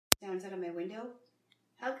window?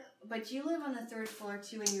 But you live on the 3rd floor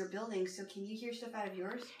too in your building, so can you hear stuff out of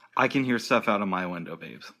yours? I can hear stuff out of my window,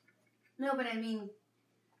 babes. No, but I mean,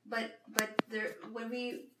 when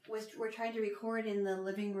we're trying to record in the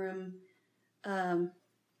living room,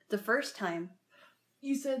 the first time,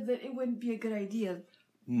 you said that it wouldn't be a good idea.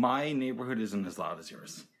 My neighborhood isn't as loud as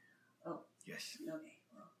yours. Oh. Yes. Okay.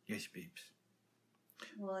 Well. Yes, babes.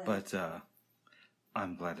 Well, yeah. But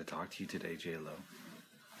I'm glad to talk to you today, J-Lo.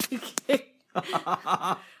 Okay.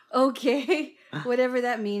 Okay. Whatever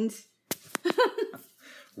that means.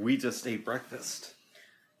 We just ate breakfast.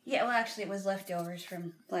 Yeah, well, actually, it was leftovers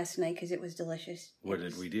from last night because it was delicious. What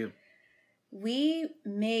did we do? We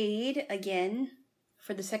made, again,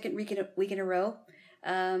 for the second week in a row,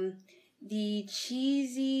 the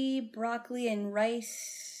cheesy broccoli and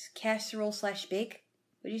rice casserole / bake.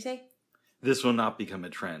 What did you say? This will not become a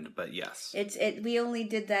trend, but yes. We only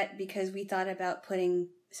did that because we thought about putting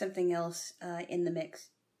something else in the mix.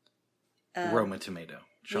 Roma tomato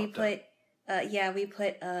chopped up. We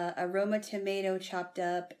put a Roma tomato chopped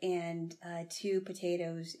up and 2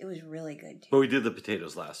 potatoes. It was really good, too. But we did the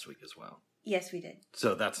potatoes last week as well. Yes, we did.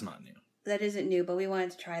 So that's not new. That isn't new, but we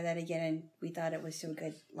wanted to try that again, and we thought it was so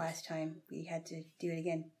good last time. We had to do it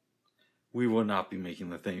again. We will not be making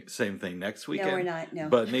the same thing next weekend. No, we're not, no.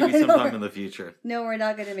 But maybe sometime in the future. No, we're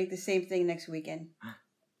not going to make the same thing next weekend.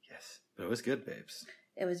 Yes, but it was good, babes.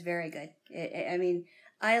 It was very good. I mean,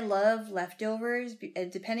 I love leftovers,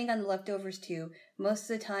 depending on the leftovers too. Most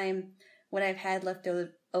of the time, when I've had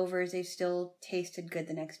leftovers, they've still tasted good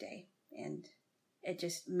the next day. And it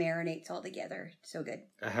just marinates all together. So good.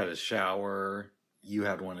 I had a shower. You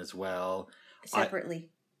had one as well.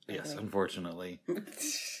 Separately. Yes, unfortunately.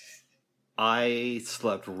 I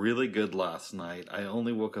slept really good last night. I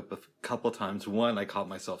only woke up a couple times. One, I caught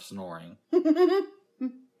myself snoring.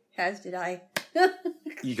 As did I.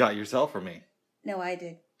 You got yourself or me? No, I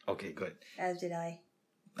did. Okay, good. As did I.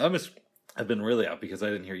 I've been really out because I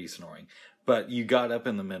didn't hear you snoring. But you got up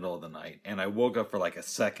in the middle of the night, and I woke up for like a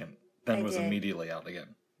second, then was immediately out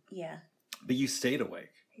again. Yeah. But you stayed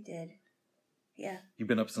awake. I did. Yeah. You've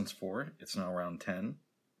been up since 4. It's now around 10.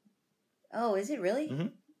 Oh, is it really? Mm-hmm.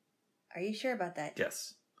 Are you sure about that?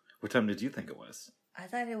 Yes. What time did you think it was? I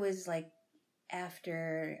thought it was like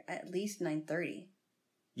after at least 9:30.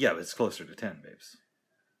 Yeah, but it's closer to 10, babes.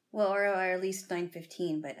 Well, or at least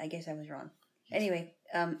 9:15, but I guess I was wrong. Anyway,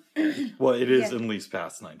 well, it is at least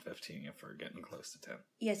past 9:15 if we're getting close to 10.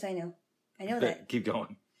 Yes, I know. I know that. Keep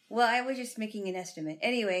going. Well, I was just making an estimate.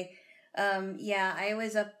 Anyway, I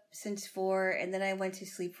was up since 4, and then I went to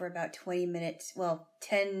sleep for about 20 minutes. Well,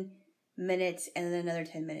 10 minutes, and then another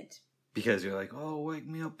 10 minutes. Because you're like, oh, wake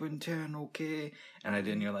me up in 10, okay?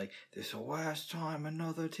 And you're like, this is the last time,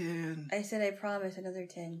 another 10. I said I promise another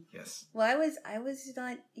 10. Yes. Well, I was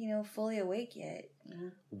not, fully awake yet.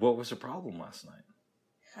 What was the problem last night?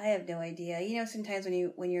 I have no idea. Sometimes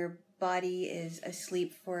when your body is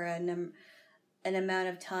asleep for an amount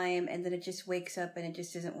of time, and then it just wakes up and it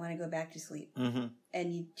just doesn't want to go back to sleep. Mm-hmm.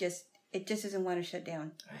 And it just doesn't want to shut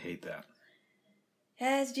down. I hate that.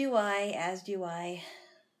 As do I.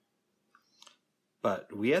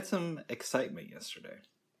 But we had some excitement yesterday.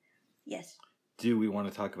 Yes. Do we want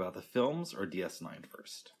to talk about the films or DS9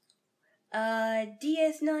 first?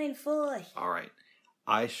 DS9 first. All right.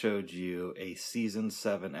 I showed you a season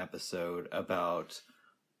 7 episode about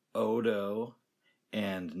Odo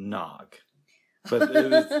and Nog. But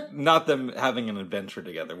it was not them having an adventure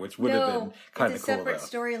together, which would have been kind of cool. Separate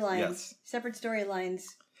storylines. Yes. Separate storylines.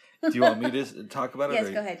 Do you want me to talk about it?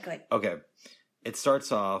 Yes, go ahead. Okay. It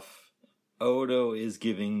starts off, Odo is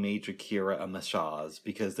giving Major Kira a massage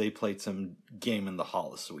because they played some game in the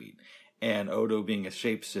holosuite. And Odo, being a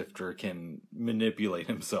shapeshifter, can manipulate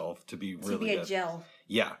himself to be really good. To be a gel.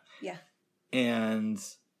 Yeah. Yeah. And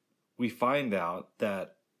we find out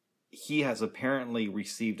that he has apparently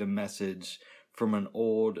received a message from an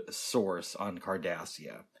old source on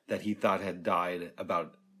Cardassia that he thought had died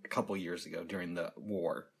about a couple years ago during the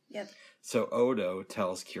war. Yep. So Odo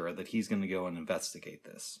tells Kira that he's going to go and investigate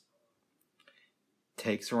this.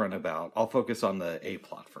 Takes a runabout. I'll focus on the A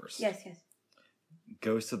plot first. Yes.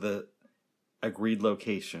 Goes to the agreed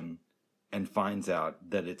location and finds out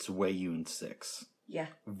that it's Weiyun 6. Yeah.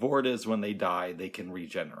 Vortas, when they die, they can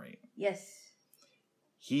regenerate. Yes.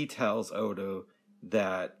 He tells Odo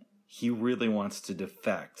that he really wants to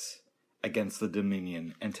defect against the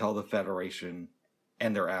Dominion and tell the Federation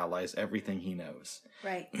and their allies everything he knows.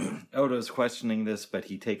 Right. Odo's questioning this, but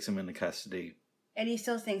he takes him into custody. And he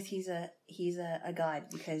still thinks he's a god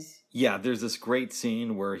because Yeah, there's this great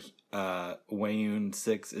scene where Wayun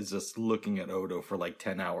 6 is just looking at Odo for like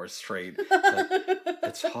 10 hours straight.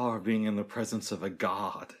 It's hard being in the presence of a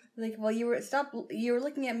god. Like, well, you were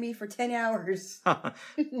looking at me for 10 hours.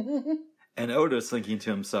 And Odo's thinking to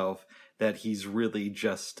himself that he's really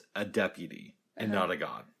just a deputy and not a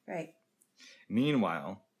god. Right.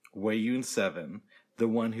 Meanwhile, Wayun 7, the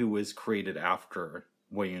one who was created after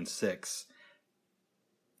Wayun 6,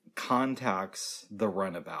 contacts the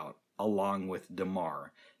runabout along with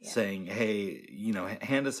Damar, saying, hey,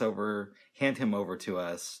 hand him over to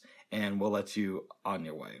us, and we'll let you on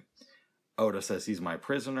your way. Odo says, he's my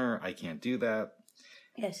prisoner, I can't do that.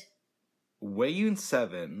 Yes. Wayun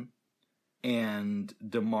 7 and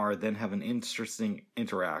Damar then have an interesting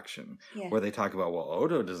interaction where they talk about, well,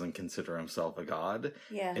 Odo doesn't consider himself a god.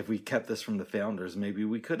 Yeah. If we kept this from the Founders, maybe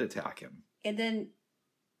we could attack him.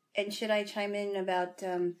 And should I chime in about...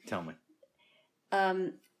 Tell me.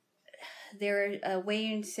 There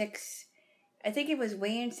Wayun 6... I think it was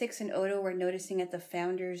Wayun 6 and Odo were noticing that the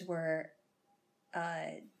Founders were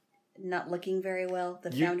not looking very well.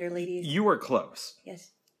 The Founder ladies. You were close. Yes.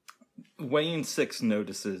 Wayun 6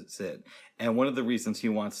 notices it. And one of the reasons he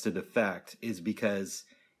wants to defect is because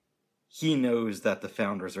he knows that the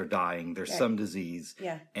Founders are dying. There's some disease.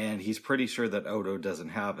 Yeah. And he's pretty sure that Odo doesn't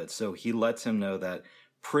have it. So he lets him know that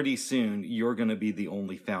pretty soon you're going to be the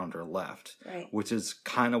only Founder left. Right. Which is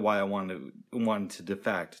kind of why I wanted to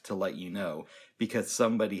defect, to let you know. Because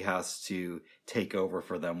somebody has to take over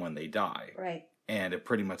for them when they die. Right. And it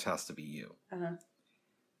pretty much has to be you. Uh-huh.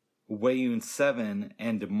 Wayun 7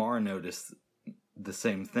 and Damar notice the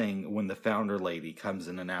same thing when the Founder lady comes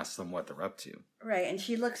in and asks them what they're up to. Right, and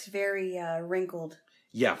she looks very wrinkled.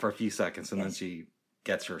 Yeah, for a few seconds, and then she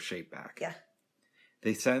gets her shape back. Yeah.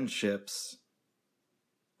 They send ships.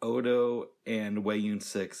 Odo and Wayun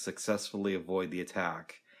 6 successfully avoid the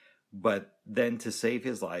attack, but then to save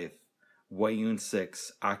his life, Wayun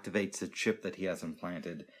 6 activates a chip that he has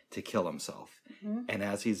implanted to kill himself. Mm-hmm. And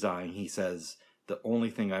as he's dying, he says, the only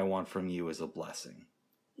thing I want from you is a blessing.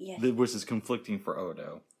 Yeah. Which is conflicting for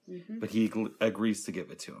Odo. Mm-hmm. But he agrees to give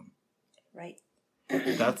it to him. Right.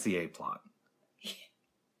 That's the A plot.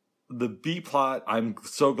 The B plot, I'm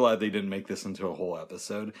so glad they didn't make this into a whole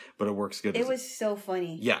episode, but it works good. It was so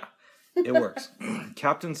funny. Yeah, it works.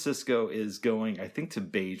 Captain Sisko is going, I think, to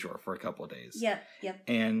Bajor for a couple of days. Yeah, yep.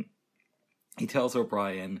 And he tells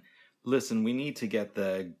O'Brien, listen, we need to get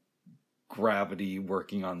the gravity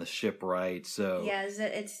working on the ship right, so... Yeah,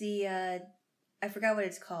 it's the, I forgot what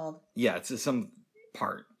it's called. Yeah, it's some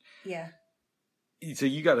part. Yeah. So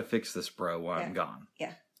you gotta fix this, bro, while I'm gone.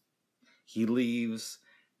 Yeah. He leaves.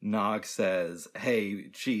 Nog says, hey,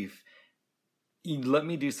 Chief, let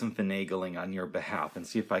me do some finagling on your behalf and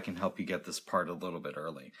see if I can help you get this part a little bit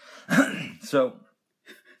early. So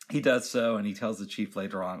he does so, and he tells the Chief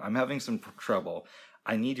later on, I'm having some trouble.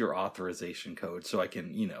 I need your authorization code so I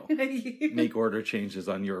can, make order changes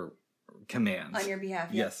on your commands. On your behalf,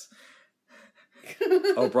 yes.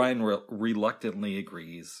 O'Brien reluctantly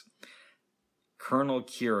agrees. Colonel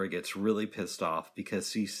Kira gets really pissed off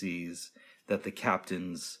because he sees that the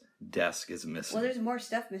captain's desk is missing. Well, there's more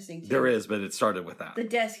stuff missing, too. There is, but it started with that. The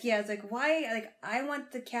desk, yeah. It's like, why? Like, I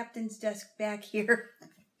want the captain's desk back here.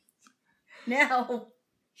 Now.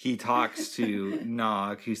 He talks to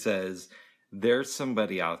Nog, who says, there's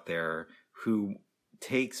somebody out there who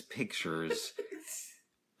takes pictures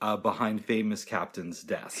behind famous captains'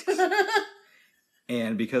 desks.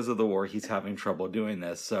 And because of the war, he's having trouble doing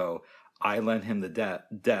this, so... I lent him the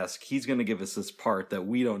desk. He's going to give us this part that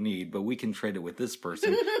we don't need, but we can trade it with this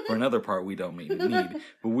person for another part we don't need,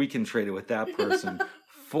 but we can trade it with that person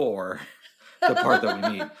for the part that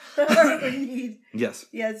we need. The part we need. Yes.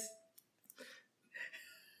 Yes.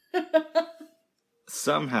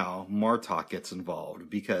 Somehow, Martok gets involved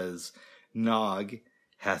because Nog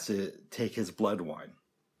has to take his blood wine.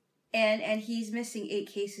 And he's missing 8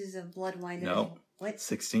 cases of blood wine. No. What?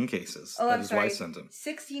 16 cases that his wife sent him.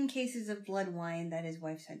 16 cases of blood wine that his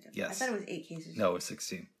wife sent him. Yes. I thought it was 8 cases. No, it was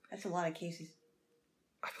 16. That's a lot of cases.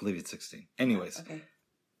 I believe it's 16. Anyways. Okay.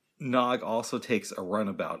 Nog also takes a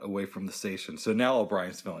runabout away from the station. So now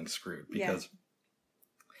O'Brien's feeling screwed because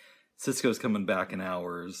Sisko's coming back in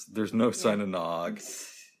hours. There's no sign of Nog.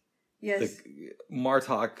 Yes.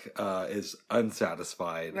 Martok is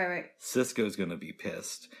unsatisfied. Right. Sisko's going to be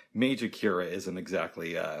pissed. Major Kira isn't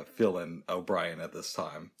exactly feeling O'Brien at this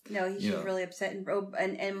time. No, she's really upset, and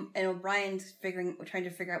O'Brien's trying to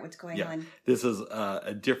figure out what's going on. This is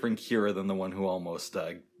a different Kira than the one who almost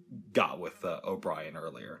got with O'Brien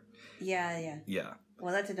earlier. Yeah.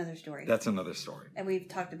 Well, that's another story. That's another story. And we've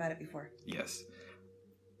talked about it before. Yes.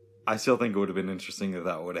 I still think it would have been interesting if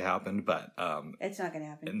that would have happened, but It's not going to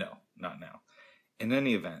happen. no, not now. In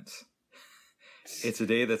any event, it's a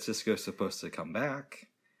day that Cisco's supposed to come back.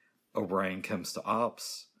 O'Brien comes to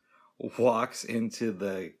ops, walks into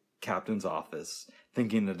the captain's office,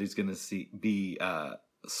 thinking that he's going to be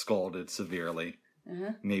scalded severely,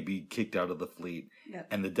 maybe kicked out of the fleet,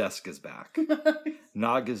 and the desk is back.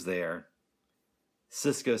 Nog is there.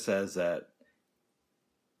 Cisco says that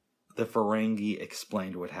the Ferengi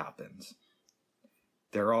explained what happened.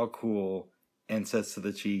 They're all cool, and says to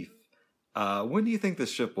the chief, when do you think the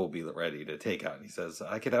ship will be ready to take out? And he says,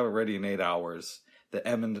 I could have it ready in 8 hours. The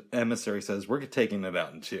emissary says, we're taking it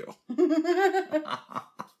out in 2.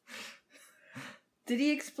 Did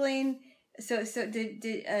he explain? So did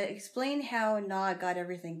explain how Nog got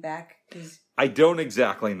everything back? 'Cause I don't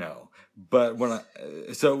exactly know, but but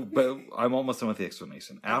I'm almost done with the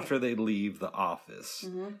explanation. Okay. After they leave the office,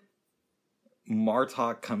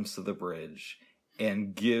 Martok comes to the bridge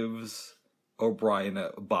and gives O'Brien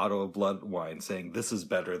a bottle of blood wine, saying, this is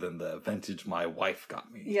better than the vintage my wife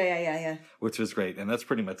got me. Yeah. Which was great, and that's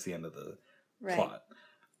pretty much the end of the plot.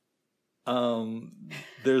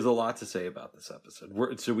 There's a lot to say about this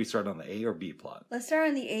episode. Should we start on the A or B plot? Let's start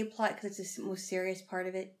on the A plot because it's the most serious part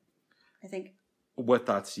of it, I think. What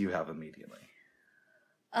thoughts do you have immediately?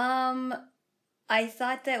 I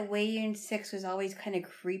thought that Weiyun 6 was always kind of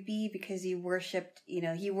creepy because he worships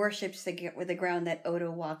the ground that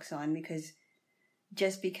Odo walks on because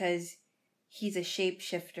he's a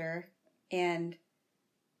shapeshifter and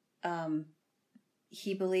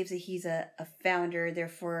he believes that he's a founder,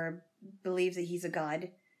 therefore believes that he's a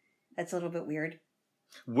god. That's a little bit weird.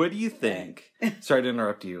 What do you think, sorry to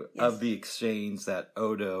interrupt you, yes. of the exchange that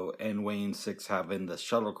Odo and Weiyun 6 have in the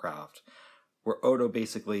shuttlecraft, where Odo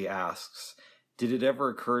basically asks, did it ever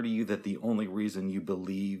occur to you that the only reason you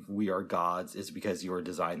believe we are gods is because you are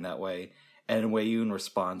designed that way? And Weiyun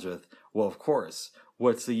responds with, well, of course.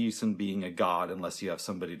 What's the use in being a god unless you have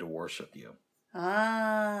somebody to worship you?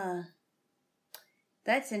 Ah,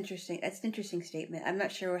 that's interesting. That's an interesting statement. I'm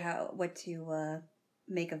not sure what to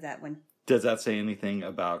make of that one. Does that say anything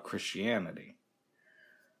about Christianity?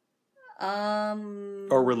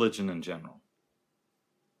 Or religion in general?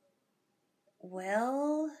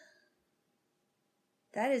 Well,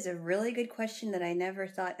 that is a really good question that I never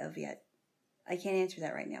thought of yet. I can't answer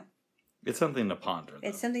that right now. It's something to ponder, though.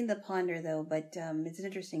 It's something to ponder, though, but it's an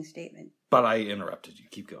interesting statement. But I interrupted you.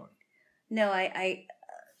 Keep going. No, and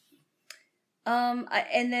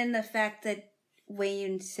then the fact that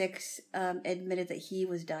Weiyun 6 admitted that he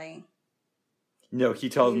was dying. No, he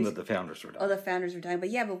told them that the founders were dying. Oh, the founders were dying. But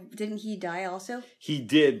yeah, but didn't he die also? He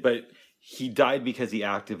did, but he died because he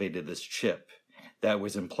activated this chip that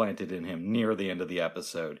was implanted in him near the end of the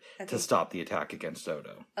episode to stop the attack against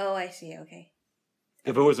Odo. Oh, I see. Okay.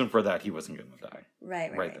 If it wasn't for that, he wasn't going to die.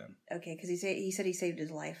 Right then. Okay, because he said he saved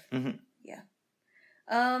his life. Mm-hmm. Yeah.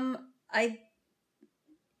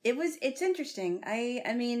 It's interesting.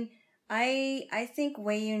 I mean, I think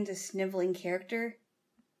Weiyun's a sniveling character,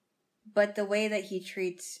 but the way that he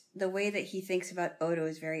thinks about Odo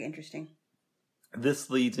is very interesting. This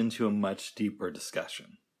leads into a much deeper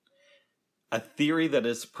discussion. A theory that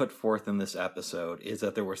is put forth in this episode is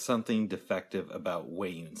that there was something defective about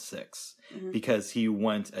Weiyun 6 because he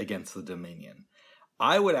went against the Dominion.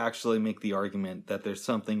 I would actually make the argument that there's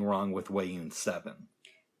something wrong with Weiyun 7.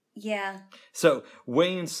 Yeah. So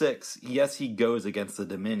Weiyun 6, yes, he goes against the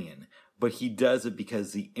Dominion, but he does it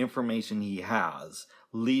because the information he has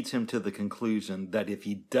leads him to the conclusion that if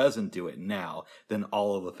he doesn't do it now, then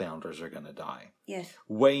all of the founders are going to die. Yes.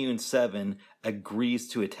 Weiyun 7 agrees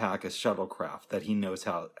to attack a shuttlecraft that he knows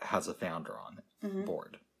has a founder on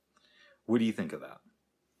board. What do you think of that?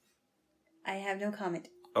 I have no comment.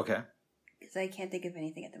 Okay. Because I can't think of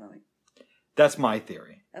anything at the moment. That's my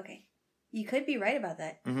theory. Okay. You could be right about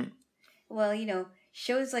that. Mm-hmm. Well,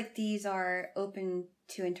 shows like these are open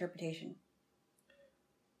to interpretation.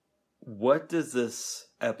 What does this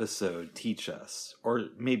episode teach us, or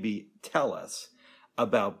maybe tell us,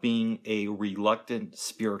 about being a reluctant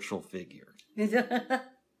spiritual figure?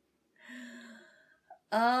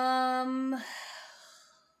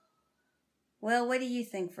 Well, what do you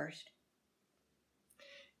think first?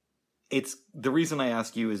 It's the reason I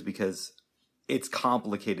ask you is because it's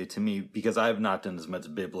complicated to me because I have not done as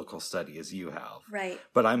much biblical study as you have. Right.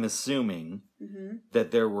 But I'm assuming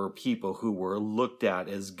that there were people who were looked at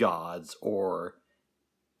as gods or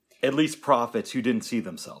at least prophets who didn't see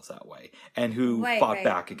themselves that way and who fought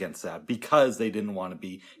back against that because they didn't want to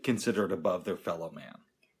be considered above their fellow man.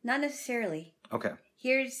 Not necessarily. Okay.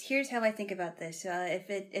 Here's how I think about this.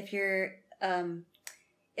 If you're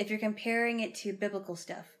comparing it to biblical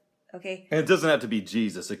stuff, Okay? And it doesn't have to be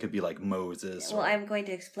Jesus. It could be like Moses. Well, I'm going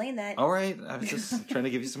to explain that. All right. I was just trying to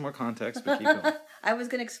give you some more context, but keep going. I was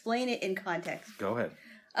going to explain it in context. Go ahead.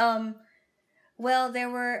 Well, there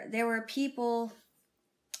were people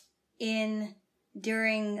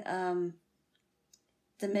during the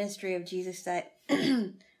ministry of Jesus that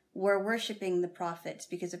were worshiping the prophets,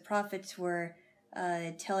 because the prophets were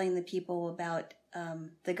telling the people about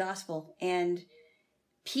the gospel. And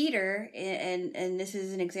Peter, and this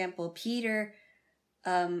is an example, Peter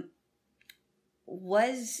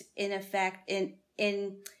was in effect in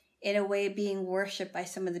a way being worshipped by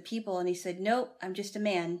some of the people, and he said, "Nope, I'm just a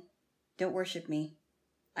man. Don't worship me.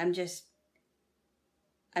 I'm just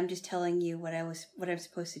telling you what I'm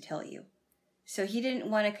supposed to tell you." So he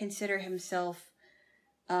didn't want to consider himself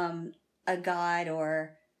a god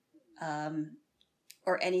or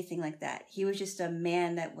anything like that. He was just a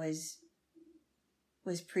man that was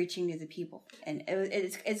preaching to the people, and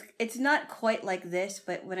it's not quite like this.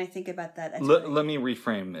 But when I think about that, that's let me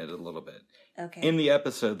reframe it a little bit. Okay. In the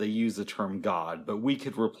episode, they use the term God, but we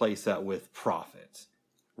could replace that with prophet,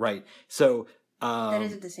 right? So that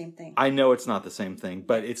isn't the same thing. I know it's not the same thing,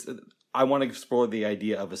 but I want to explore the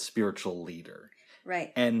idea of a spiritual leader,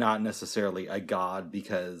 right? And not necessarily a god,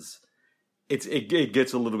 because it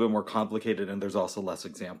gets a little bit more complicated, and there's also less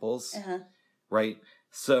examples, right?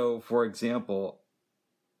 So, for example,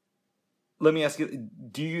 let me ask you,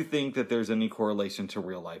 do you think that there's any correlation to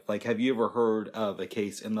real life? Like, have you ever heard of a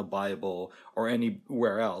case in the Bible or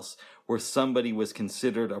anywhere else where somebody was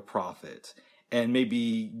considered a prophet and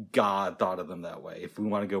maybe God thought of them that way, if we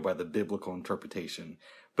want to go by the biblical interpretation,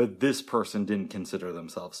 but this person didn't consider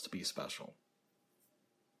themselves to be special?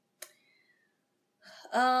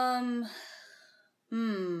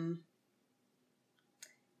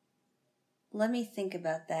 Let me think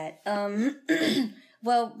about that.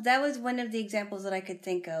 Well, that was one of the examples that I could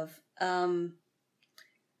think of.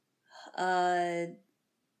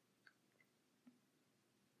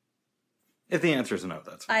 If the answer is no,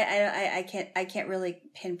 that's fine. I can't really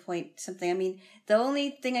pinpoint something. I mean, the only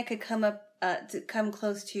thing I could come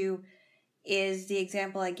close to is the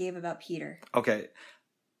example I gave about Peter. Okay.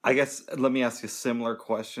 I guess let me ask you a similar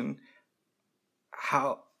question.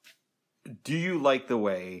 How do you like the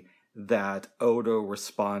way that Odo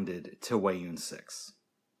responded to Weiyun 6?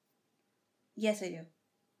 Yes, I do.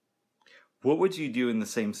 What would you do in the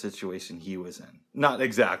same situation he was in? Not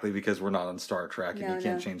exactly, because we're not on Star Trek and you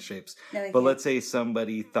can't change shapes. But let's say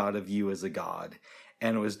somebody thought of you as a god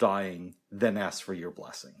and was dying, then asked for your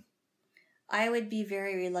blessing. I would be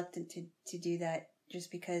very reluctant to do that,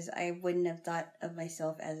 just because I wouldn't have thought of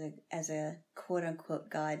myself as a quote unquote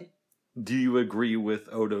god. Do you agree with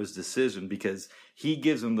Odo's decision? Because he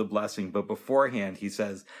gives him the blessing, but beforehand he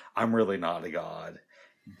says, "I'm really not a god."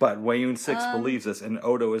 But Weiyun 6 believes this, and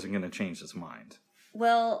Odo isn't going to change his mind.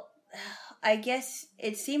 Well, I guess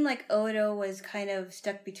it seemed like Odo was kind of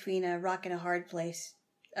stuck between a rock and a hard place.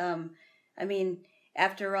 I mean,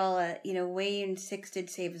 after all, Weiyun 6 did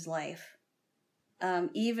save his life.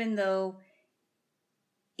 Even though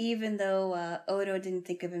Odo didn't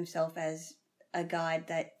think of himself as a god,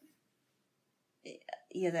 that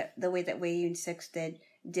the way that Weiyun 6 did,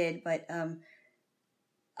 but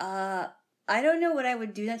I don't know what I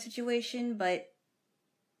would do in that situation, but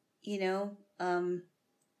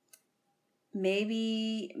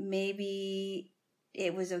maybe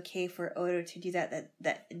it was okay for Odo to do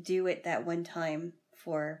do it that one time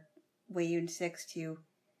for Weiyun 6 to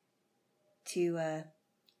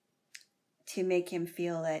make him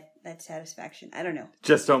feel that satisfaction. I don't know.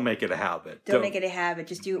 Just don't make it a habit. Don't make it a habit.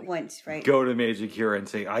 Just do it once, right? Go to Major Kira and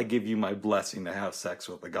say, "I give you my blessing to have sex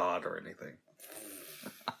with a god," or anything.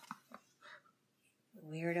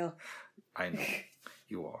 Weirdo. I know.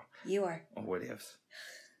 You are. You are. Oh, what ifs?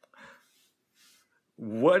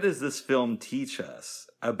 What does this film teach us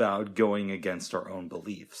about going against our own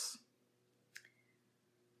beliefs?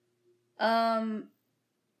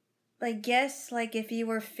 I guess, like, if you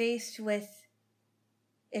were faced with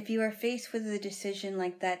a decision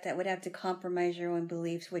like that would have to compromise your own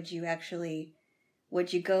beliefs, would you do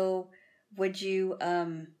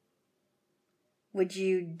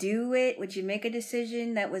it? Would you make a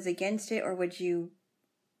decision that was against it, or would you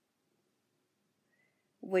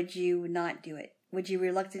not do it? Would you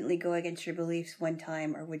reluctantly go against your beliefs one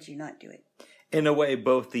time, or would you not do it? In a way,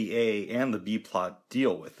 both the A and the B plot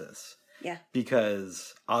deal with this. Yeah.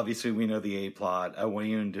 Because obviously we know the A plot,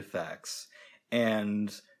 Weiyun defects,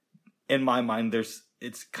 and in my mind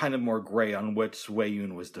it's kind of more gray on which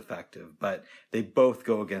Weiyun was defective, but they both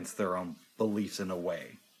go against their own beliefs in a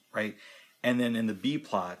way, right? And then in the B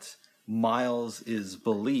plot, Miles'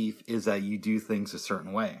 belief is that you do things a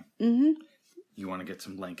certain way. Mm-hmm. You want to get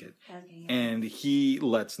some blanket. Okay, And he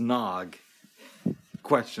lets Nog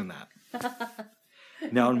question that.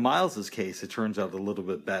 Now, in Miles' case, it turns out a little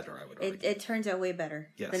bit better, I would argue. It turns out way better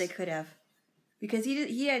Yes. than it could have. Because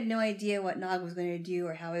he had no idea what Nog was going to do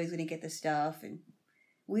or how he was going to get the stuff. And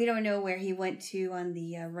we don't know where he went to on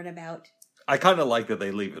the runabout. I kind of like that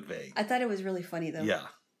they leave it vague. I thought it was really funny, though. Yeah.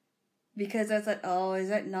 Because I thought, oh, is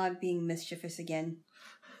that Nog being mischievous again?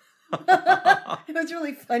 It was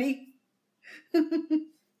really funny.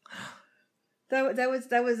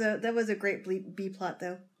 That was a great B plot,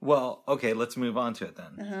 though. Well, okay, let's move on to it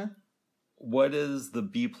then. Uh-huh. What does the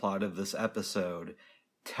B plot of this episode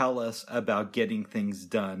tell us about getting things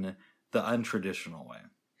done the untraditional way?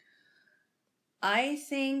 I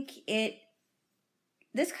think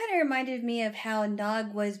this kind of reminded me of how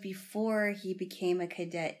Nog was before he became a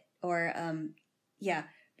cadet, or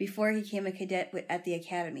before he became a cadet at the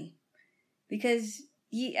academy, because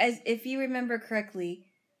if you remember correctly,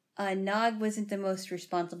 Nog wasn't the most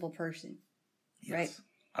responsible person, Yes, right?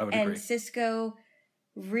 I would and agree. Sisko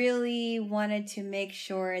really wanted to make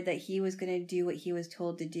sure that he was going to do what he was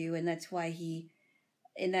told to do, and that's why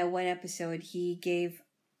in that one episode, he gave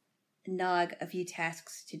Nog a few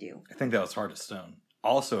tasks to do. I think that was Heart of Stone.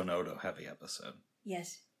 Also an Odo heavy episode.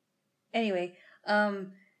 Yes. Anyway,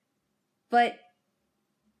 but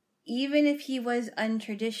even if he was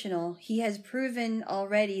untraditional, he has proven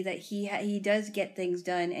already that he does get things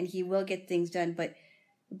done, and he will get things done,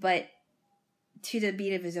 but to the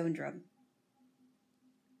beat of his own drum.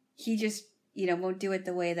 He just, won't do it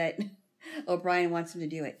the way that O'Brien wants him to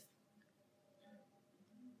do it.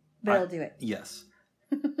 But he'll do it. Yes.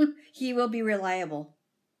 He will be reliable.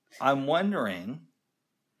 I'm wondering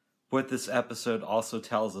what this episode also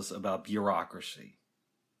tells us about bureaucracy.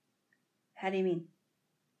 How do you mean?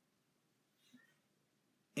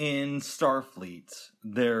 In Starfleet,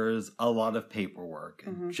 there's a lot of paperwork,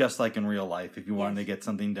 just like in real life. If you wanted to get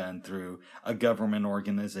something done through a government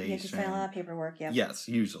organization, You have to sign a lot of paperwork, yeah. Yes,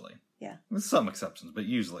 usually. Yeah. With some exceptions, but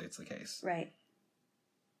usually it's the case. Right.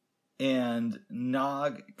 And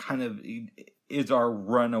Nog kind of is our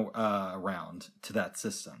run around to that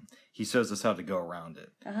system. He shows us how to go around it.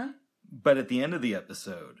 Uh-huh. But at the end of the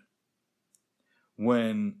episode,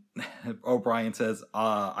 when O'Brien says,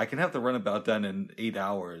 I can have the runabout done in 8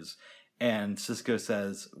 hours, and Sisko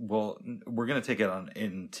says, well, we're going to take it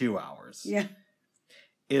in 2 hours. Yeah.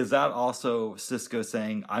 Is that also Sisko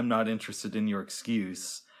saying, I'm not interested in your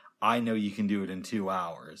excuse. I know you can do it in 2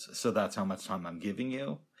 hours, so that's how much time I'm giving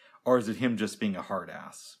you? Or is it him just being a hard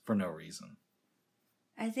ass for no reason?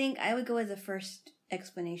 I think I would go with the first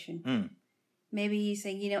explanation. Maybe he's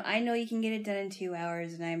saying, I know you can get it done in 2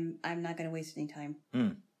 hours, and I'm not going to waste any time.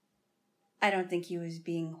 I don't think he was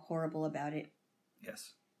being horrible about it.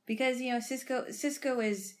 Yes. Because, Sisko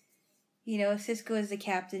is, Sisko is the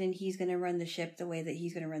captain, and he's going to run the ship the way that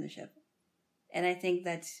he's going to run the ship. And I think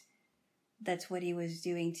that's what he was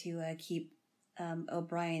doing to keep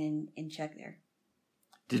O'Brien in check there.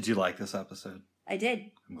 Did you like this episode? I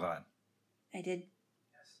did. I'm glad. I did.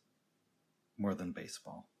 Yes. More than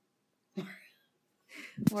baseball.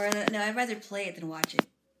 No, I'd rather play it than watch it.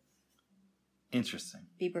 Interesting.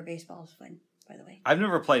 Beeper baseball is fun, by the way. I've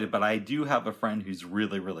never played it, but I do have a friend who's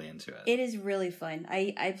really, really into it. It is really fun.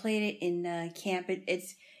 I played it in camp.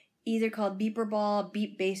 It's either called Beeper Ball,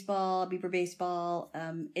 Beep Baseball, Beeper Baseball.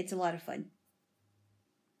 It's a lot of fun.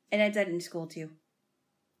 And I did it in school, too.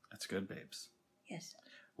 That's good, babes. Yes.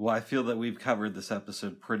 Well, I feel that we've covered this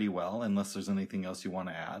episode pretty well, unless there's anything else you want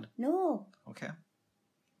to add. No. Okay.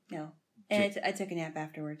 No. And I took a nap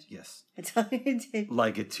afterwards. Yes. That's all I did.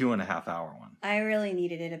 Like a 2.5 hour one. I really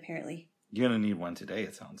needed it, apparently. You're going to need one today,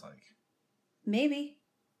 it sounds like. Maybe.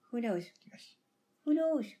 Who knows? Yes. Who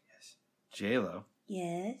knows? Yes. J-Lo.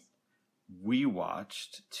 Yes. We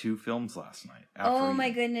watched 2 films last night. Oh my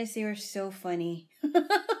goodness, they were so funny.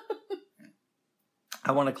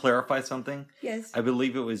 I want to clarify something. Yes. I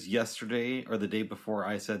believe it was yesterday or the day before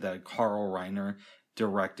I said that Carl Reiner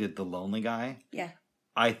directed The Lonely Guy. Yeah.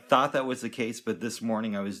 I thought that was the case, but this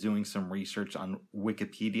morning I was doing some research on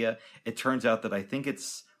Wikipedia. It turns out that I think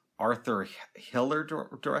it's Arthur Hiller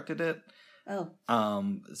directed it. Oh.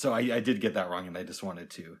 So I did get that wrong, and I just wanted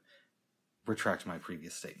to retract my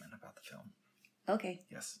previous statement about the film. Okay.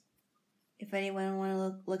 Yes. If anyone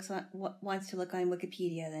wants to look on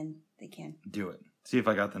Wikipedia, then they can. Do it. See if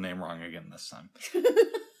I got the name wrong again this time.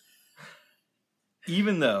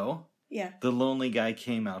 Even though The Lonely Guy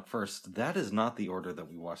came out first, that is not the order that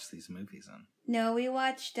we watched these movies in. No, we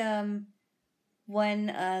watched one,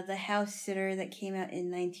 The House Sitter, that came out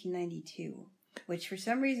in 1992. which for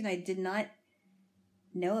some reason I did not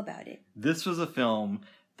know about it. This was a film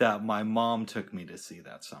that my mom took me to see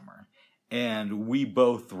that summer, and we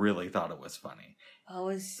both really thought it was funny. Oh,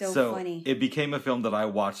 it was so funny. It became a film that I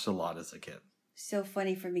watched a lot as a kid. So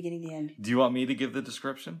funny from beginning to end. Do you want me to give the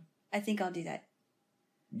description? I think I'll do that.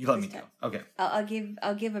 You let me go. Okay. I'll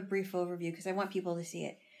give a brief overview because I want people to see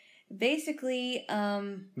it. Basically,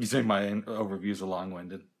 You say my overviews are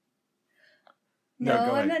long-winded? No, go I'm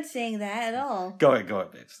ahead. not saying that at all. Go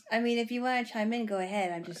ahead, babes. I mean, if you want to chime in, go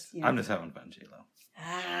ahead. I'm just, I'm just having fun, J-Lo.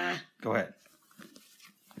 Go ahead.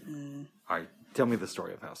 All right, tell me the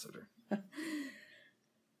story of House Sitter.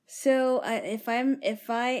 So, if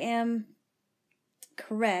I am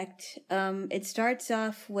correct, it starts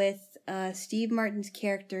off with Steve Martin's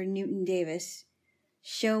character Newton Davis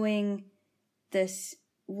showing this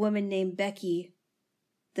woman named Becky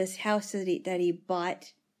this house that he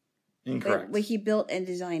bought. Incorrect. What he built and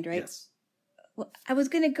designed, right? Yes. Well, I was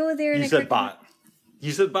going to go there. You said bought.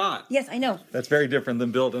 You said bought. Yes, I know. That's very different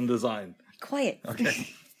than built and designed. Quiet. Okay.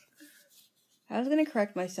 I was going to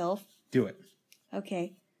correct myself. Do it.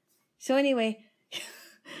 Okay. So anyway,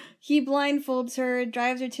 he blindfolds her,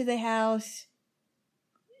 drives her to the house.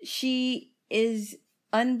 She is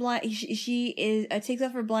unblind. She is takes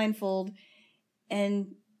off her blindfold,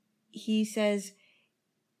 and he says,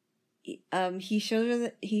 he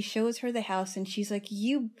shows her the house, and she's like,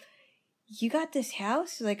 you got this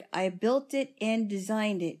house? Like, I built it and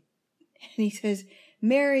designed it. And he says,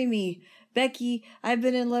 marry me, Becky. I've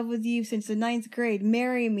been in love with you since the 9th grade.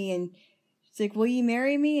 Marry me. And she's like, will you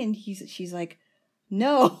marry me? And she's like,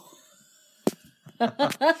 no.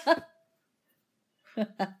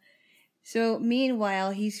 So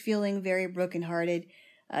meanwhile, he's feeling very brokenhearted.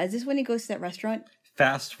 Is this when he goes to that restaurant?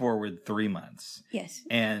 Fast forward 3 months. Yes.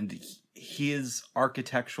 And his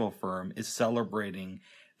architectural firm is celebrating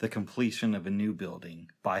the completion of a new building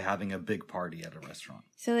by having a big party at a restaurant.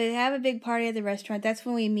 So they have a big party at the restaurant. That's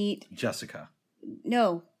when we meet Jessica.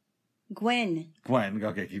 No, Gwen. Gwen.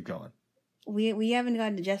 Okay, keep going. We haven't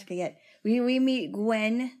gotten to Jessica yet. We meet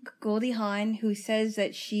Gwen, Goldie Hawn, who says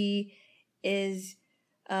that she is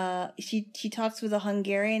she talks with a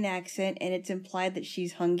Hungarian accent, and it's implied that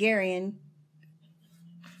she's Hungarian.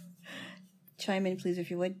 Chime in, please, if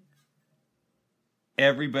you would.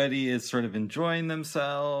 Everybody is sort of enjoying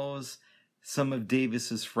themselves. Some of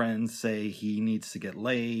Davis's friends say he needs to get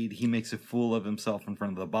laid. He makes a fool of himself in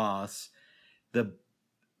front of the boss. The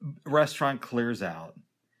restaurant clears out.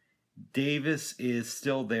 Davis is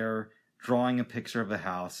still there drawing a picture of the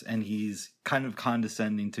house, and he's kind of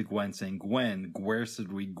condescending to Gwen, saying, Gwen, where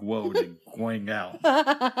should we go to going out?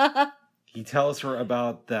 He tells her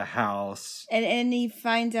about the house. And he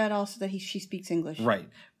finds out also that she speaks English. Right.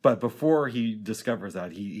 But before he discovers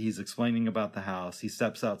that, he's explaining about the house. He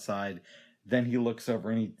steps outside. Then he looks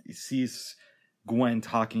over and he sees Gwen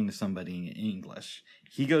talking to somebody in English.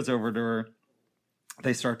 He goes over to her.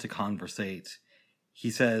 They start to conversate. He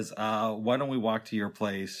says, why don't we walk to your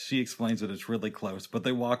place? She explains that it's really close, but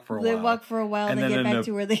they walk for a while. They walk for a while and then get back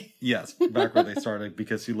to where they... Yes, back where they started,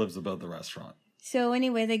 because she lives above the restaurant. So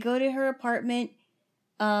anyway, they go to her apartment.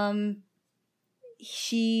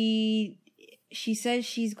 She says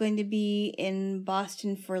she's going to be in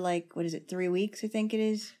Boston for 3 weeks, I think it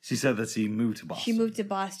is. She said that she moved to Boston. She moved to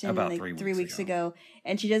Boston about 3 weeks ago.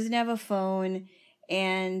 And she doesn't have a phone.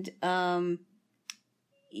 And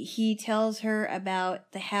he tells her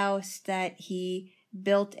about the house that he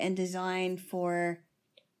built and designed for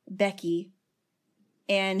Becky.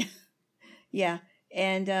 And yeah.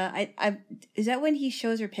 And is that when he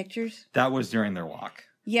shows her pictures? That was during their walk.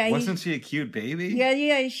 Yeah, wasn't she a cute baby?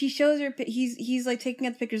 Yeah. She shows her. He's like taking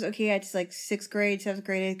out the pictures. Okay, it's like 6th grade, 7th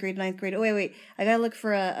grade, 8th grade, 9th grade. Oh wait, I gotta look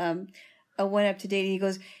for a one up to date. And he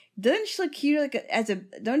goes, doesn't she look cute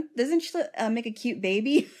doesn't she make a cute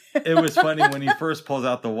baby? It was funny when he first pulls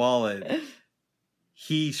out the wallet.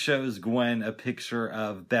 He shows Gwen a picture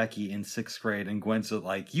of Becky in 6th grade, and Gwen's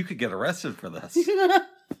like, "You could get arrested for this."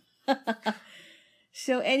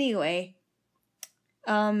 So anyway,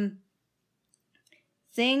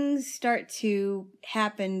 things start to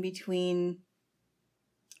happen between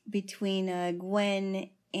Gwen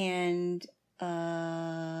and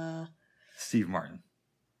Steve Martin.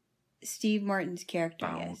 Steve Martin's character.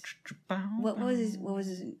 Yes. What was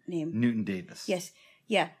his name? Newton Davis. Yes.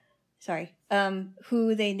 Yeah. Sorry.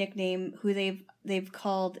 Who they've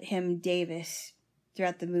called him Davis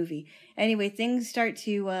throughout the movie. Anyway, things start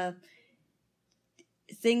to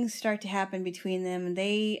happen between them.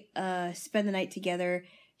 They spend the night together.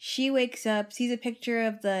 She wakes up, sees a picture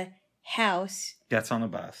of the house. Gets on the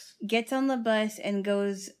bus. Gets on the bus and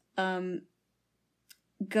goes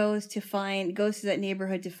goes to that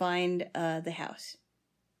neighborhood to find the house.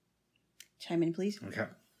 Chime in, please. Okay.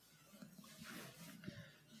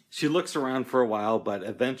 She looks around for a while, but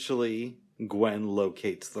eventually Gwen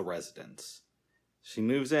locates the residence. She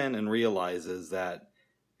moves in and realizes that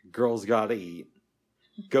girls gotta eat,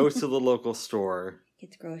 goes to the local store.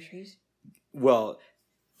 Gets groceries. Well,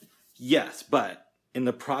 yes, but in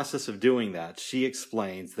the process of doing that, she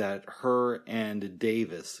explains that her and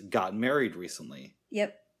Davis got married recently.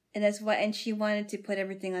 Yep. And that's why, and she wanted to put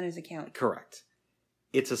everything on his account. Correct.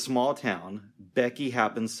 It's a small town. Becky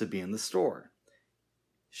happens to be in the store.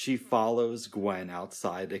 She follows Gwen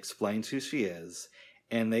outside, explains who she is,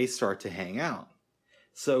 and they start to hang out.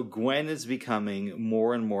 So Gwen is becoming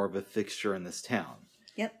more and more of a fixture in this town.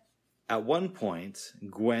 Yep. At one point,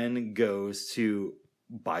 Gwen goes to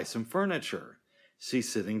buy some furniture.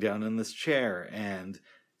 She's sitting down in this chair, and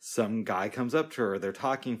some guy comes up to her. They're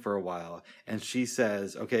talking for a while, and she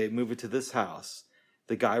says, okay, move it to this house.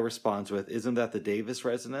 The guy responds with, isn't that the Davis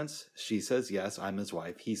residence? She says, yes, I'm his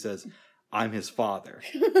wife. He says, I'm his father.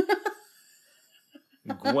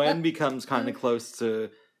 Gwen becomes kind of close to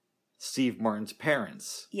Steve Martin's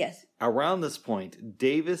parents. Yes. Around this point,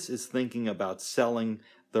 Davis is thinking about selling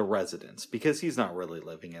the residence because he's not really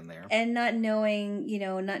living in there. And not knowing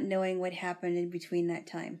what happened in between that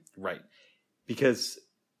time. Right. Because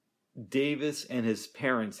Davis and his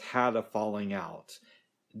parents had a falling out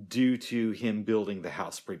due to him building the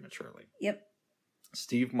house prematurely. Yep.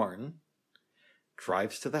 Steve Martin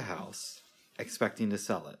drives to the house expecting to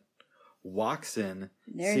sell it. Walks in,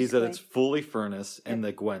 sees that it's fully furnished, and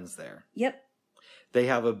that Gwen's there. Yep. They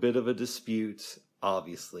have a bit of a dispute,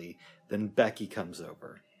 obviously. Then Becky comes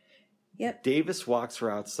over. Yep. Davis walks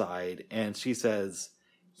her outside, and she says,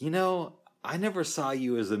 I never saw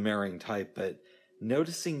you as a marrying type, but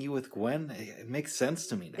noticing you with Gwen, it makes sense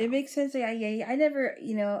to me now. It makes sense. I never,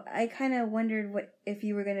 I kind of wondered if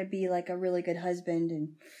you were going to be like a really good husband. And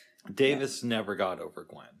Davis never got over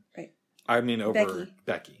Gwen. Right. I mean, over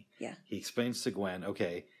Becky. Yeah. He explains to Gwen,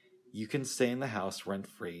 okay, you can stay in the house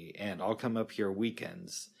rent-free, and I'll come up here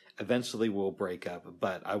weekends. Eventually we'll break up,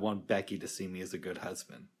 but I want Becky to see me as a good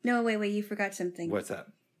husband. No, wait, you forgot something. What's that?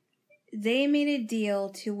 They made a deal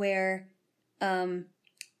to where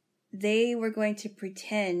they were going to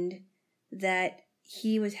pretend that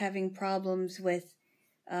he was having problems with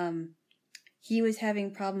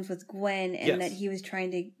Gwen, and that he was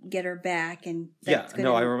trying to get her back, and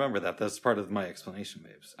I remember that. That's part of my explanation,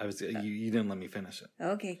 babes. You didn't let me finish it.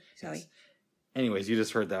 Okay, sorry. Yes. Anyways, you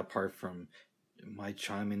just heard that part from my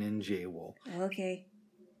chiming in J-Wool. Okay.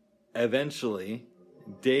 Eventually,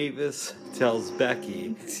 Davis tells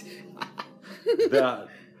Becky that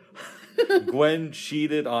Gwen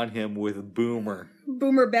cheated on him with Boomer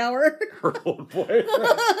Bauer, her old boyfriend.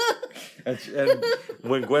 and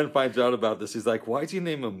when Gwen finds out about this, she's like, why'd you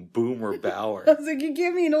name him Boomer Bauer? I was like, you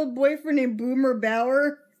gave me an old boyfriend named Boomer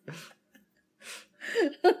Bauer?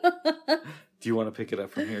 Do you want to pick it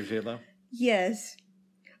up from here, J-Lo? Yes.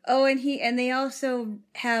 Oh, and they also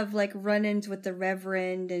have like run-ins with the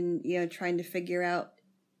Reverend, and trying to figure out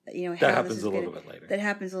how that happens a little bit later. That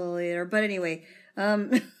happens a little later. But anyway,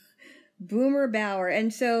 Boomer Bauer,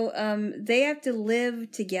 and so they have to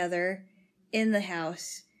live together in the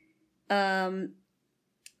house,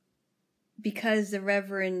 because the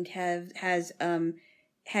Reverend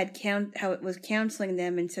was counseling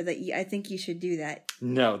them, and said that I think you should do that.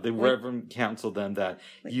 No, the Reverend counseled them that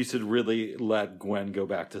you should really let Gwen go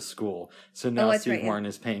back to school. So now Steve Martin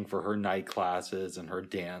is paying for her night classes and her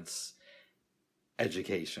dance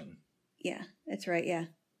education. Yeah, that's right. Yeah,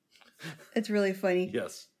 it's really funny.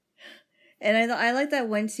 Yes. And I like that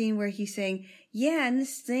one scene where he's saying, yeah, and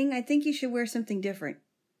this thing, I think you should wear something different.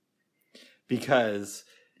 Because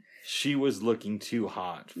she was looking too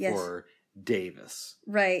hot for Davis.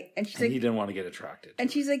 Right. And he didn't want to get attracted. And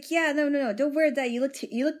she's like, yeah, no, don't wear that. You look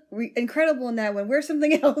incredible in that one. Wear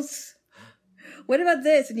something else. What about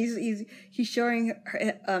this? And he's showing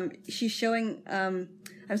her, he's showing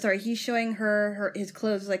her his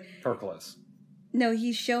clothes. Like, her clothes. No,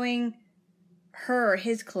 he's showing her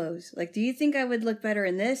his clothes. Like, do you think I would look better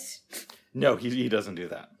in this? No, he doesn't do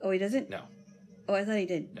that. Oh, he doesn't? No. Oh, I thought he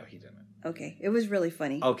did. No, he didn't. Okay. It was really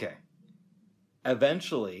funny. Okay.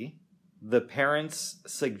 Eventually, the parents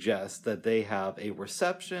suggest that they have a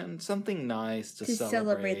reception, something nice to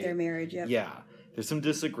celebrate their marriage. Yep. Yeah. There's some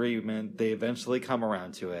disagreement. They eventually come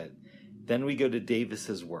around to it. Then we go to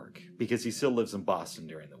Davis's work, because he still lives in Boston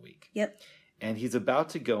during the week. Yep. And he's about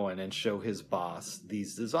to go in and show his boss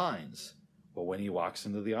these designs. But when he walks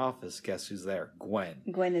into the office, guess who's there? Gwen.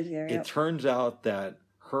 Gwen is there. It turns out that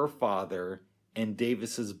her father and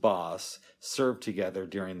Davis's boss served together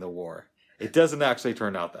during the war. It doesn't actually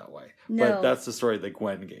turn out that way. No. But that's the story that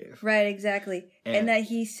Gwen gave. Right, exactly. And that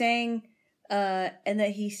he sang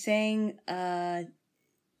a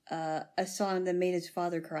song that made his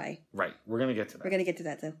father cry. Right. We're going to get to that. We're going to get to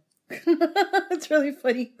that, though. It's really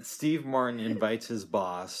funny. Steve Martin invites his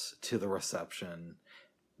boss to the reception.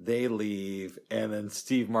 They leave, and then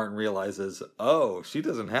Steve Martin realizes, oh, she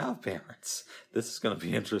doesn't have parents. This is going to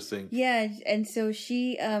be interesting. Yeah, and so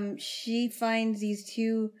she finds these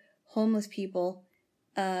two homeless people.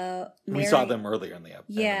 We saw them earlier in the episode.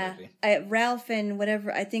 Yeah, Ralph and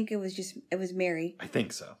whatever. I think it was Mary. I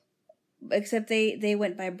think so. Except they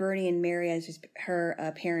went by Bernie and Mary as just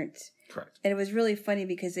her parents. Correct. And it was really funny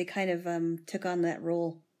because they kind of took on that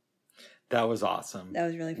role. That was awesome. That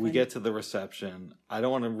was really funny. We get to the reception. I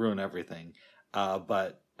don't want to ruin everything,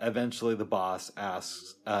 but eventually the boss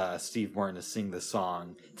asks Steve Martin to sing the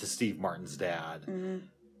song to Steve Martin's dad. Mm-hmm.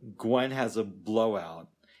 Gwen has a blowout,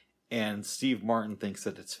 and Steve Martin thinks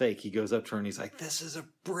that it's fake. He goes up to her and he's like, "This is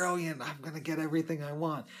brilliant. I'm going to get everything I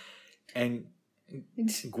want." And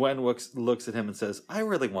Gwen looks at him and says, "I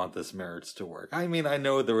really want this marriage to work. I mean, I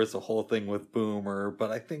know there was a whole thing with Boomer,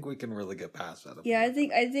 but I think we can really get past that." Yeah, I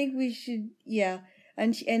think we should. Yeah,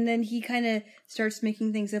 and then he kind of starts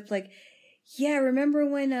making things up like, "Yeah, remember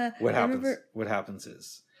when?" What happens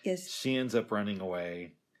is, yes, she ends up running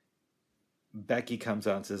away. Becky comes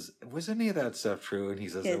out and says, "Was any of that stuff true?" And he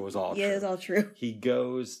says, "It was all true." Yeah, it was all true. He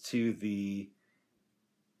goes to the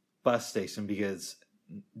bus station because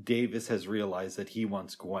Davis has realized that he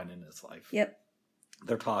wants Gwen in his life. Yep.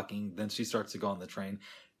 They're talking. Then she starts to go on the train.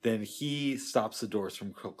 Then he stops the doors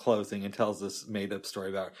from closing and tells this made-up story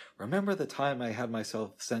about, remember the time I had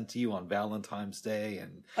myself sent to you on Valentine's Day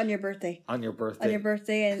and on your birthday. On your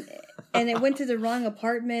birthday, and it went to the wrong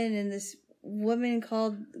apartment, and this woman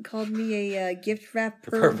called me a gift wrap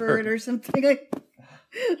pervert or something.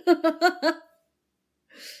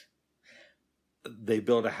 They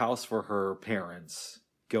build a house for her parents,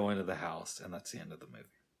 go into the house, and that's the end of the movie.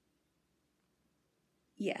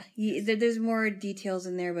 Yeah, there's more details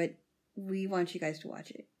in there, but we want you guys to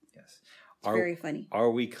watch it. Yes. It's very funny.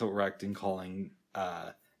 Are we correct in calling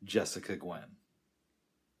Jessica Gwen?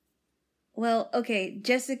 Well, okay,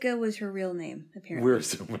 Jessica was her real name, apparently.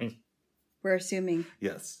 We're assuming.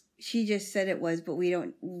 Yes. She just said it was, but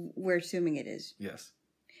we're assuming it is. Yes.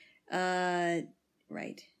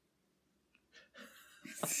 Right.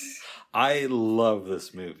 I love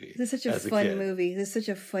this movie. This is such a fun movie. This is such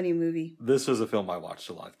a funny movie. This was a film I watched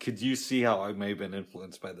a lot. Could you see how I may have been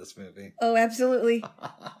influenced by this movie? Oh, absolutely.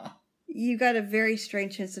 You got a very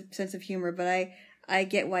strange sense of humor, but I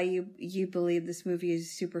get why you believe this movie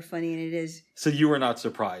is super funny, and it is. So you were not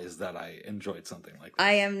surprised that I enjoyed something like this?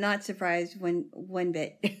 I am not surprised one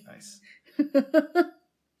bit. Nice.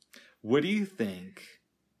 What do you think?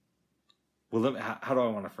 Well, how do I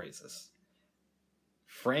want to phrase this?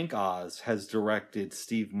 Frank Oz has directed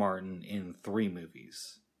Steve Martin in 3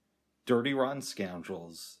 movies: Dirty Rotten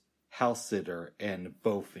Scoundrels, House Sitter, and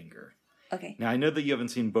Bowfinger. Okay. Now, I know that you haven't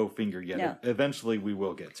seen Bowfinger yet. No. Eventually, we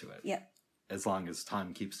will get to it. Yep. As long as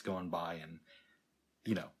time keeps going by and,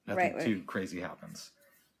 nothing too crazy happens.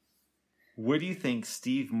 What do you think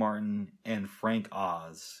Steve Martin and Frank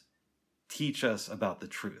Oz teach us about the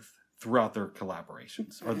truth throughout their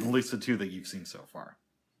collaborations? Or at least the 2 that you've seen so far.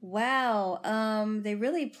 Wow. They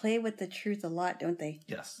really play with the truth a lot, don't they?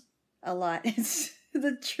 Yes. A lot.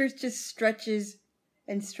 The truth just stretches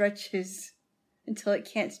and stretches until it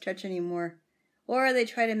can't stretch anymore. Or they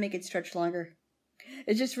try to make it stretch longer.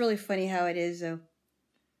 It's just really funny how it is, though.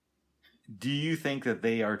 Do you think that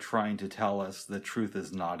they are trying to tell us the truth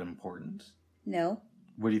is not important? No.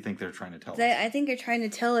 What do you think they're trying to tell us? I think they're trying to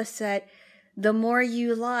tell us that the more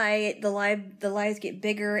you lie, the lies get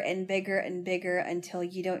bigger and bigger and bigger until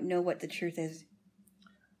you don't know what the truth is.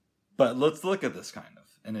 But let's look at this kind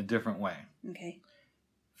of in a different way. Okay.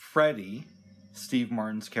 Freddie, Steve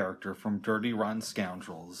Martin's character from Dirty Rotten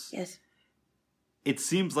Scoundrels. Yes. It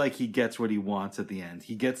seems like he gets what he wants at the end.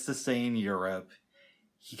 He gets to stay in Europe.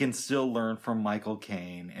 He can still learn from Michael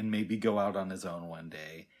Caine and maybe go out on his own one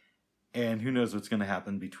day. And who knows what's going to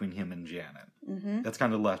happen between him and Janet. Mm-hmm. That's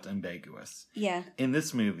kind of left ambiguous. Yeah. In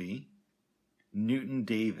this movie, Newton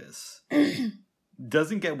Davis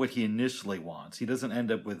doesn't get what he initially wants. He doesn't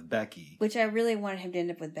end up with Becky. Which I really wanted him to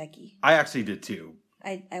end up with Becky. I actually did too.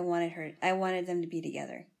 I wanted them to be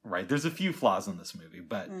together. Right. There's a few flaws in this movie,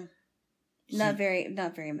 but... Not very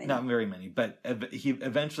many. Not very many, but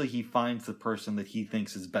eventually he finds the person that he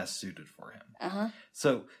thinks is best suited for him. Uh-huh.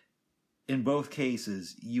 So, in both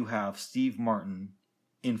cases, you have Steve Martin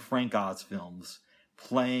in Frank Oz films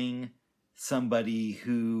playing somebody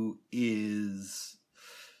who is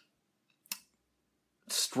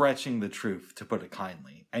stretching the truth, to put it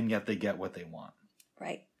kindly, and yet they get what they want.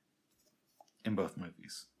 Right. In both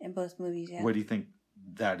movies. In both movies, yeah. What do you think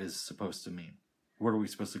that is supposed to mean? What are we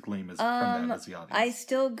supposed to glean from that as the audience? I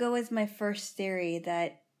still go with my first theory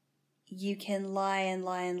that you can lie and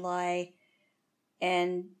lie and lie.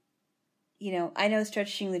 And, you know, I know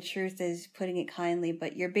stretching the truth is putting it kindly,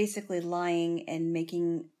 but you're basically lying and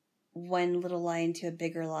making one little lie into a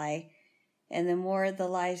bigger lie. And the more the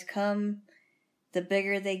lies come, the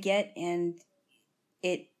bigger they get, and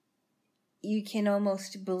you can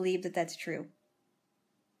almost believe that that's true.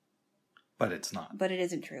 But it's not. But it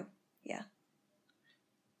isn't true. Yeah.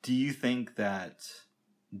 Do you think that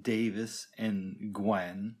Davis and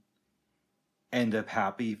Gwen end up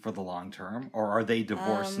happy for the long term? Or are they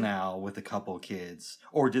divorced now with a couple kids?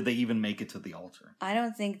 Or did they even make it to the altar? I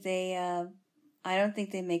don't think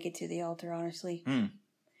they make it to the altar, honestly. Mm.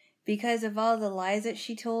 Because of all the lies that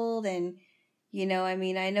she told, and, you know, I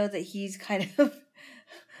mean, I know that he's kind of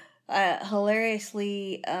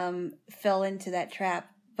hilariously fell into that trap,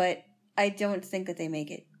 but I don't think that they make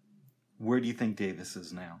it. Where do you think Davis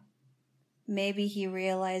is now? Maybe he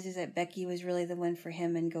realizes that Becky was really the one for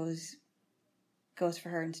him and goes for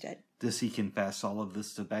her instead. Does he confess all of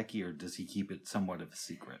this to Becky, or does he keep it somewhat of a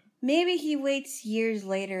secret? Maybe he waits years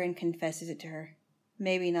later and confesses it to her.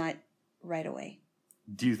 Maybe not right away.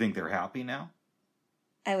 Do you think they're happy now?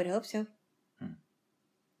 I would hope so.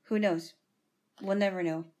 Who knows? We'll never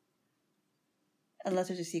know. Unless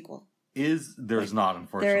there's a sequel. There's not,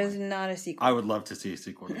 unfortunately. There is not a sequel. I would love to see a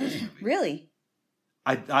sequel to this movie. Really?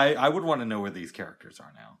 I would want to know where these characters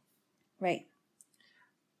are now. Right.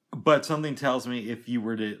 But something tells me if you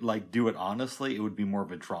were to do it honestly, it would be more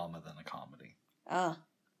of a drama than a comedy. Ah.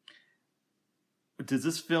 Does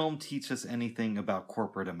this film teach us anything about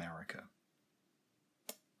corporate America?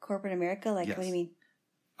 Corporate America? Yes. What do you mean?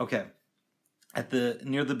 Okay.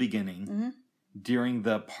 Near the beginning, during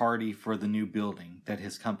the party for the new building that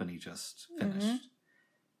his company just finished,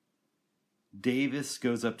 Davis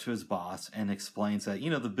goes up to his boss and explains that,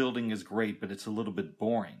 the building is great, but it's a little bit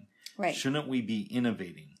boring. Right. Shouldn't we be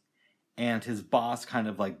innovating? And his boss kind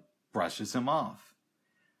of brushes him off.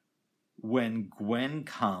 When Gwen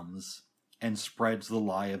comes and spreads the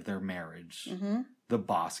lie of their marriage, the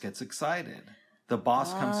boss gets excited. The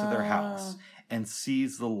boss comes to their house and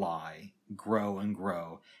sees the lie grow and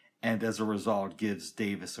grow, and as a result gives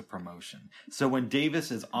Davis a promotion. So when Davis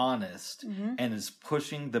is honest and is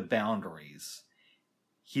pushing the boundaries,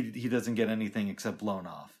 he doesn't get anything except blown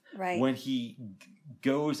off. Right. When he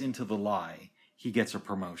goes into the lie, he gets a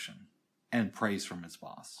promotion and praise from his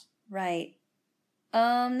boss. Right.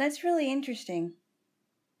 That's really interesting.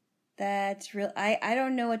 That's real. I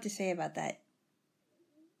don't know what to say about that.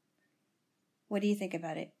 What do you think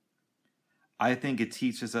about it? I think it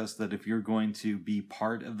teaches us that if you're going to be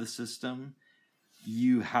part of the system,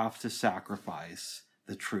 you have to sacrifice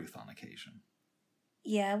the truth on occasion.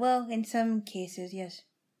 Yeah, well, in some cases, yes.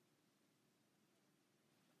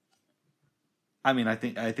 I mean, I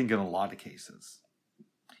think in a lot of cases.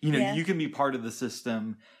 You can be part of the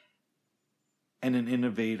system and an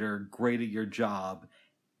innovator, great at your job,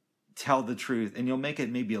 tell the truth, and you'll make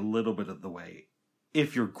it maybe a little bit of the way.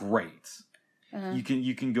 If you're great,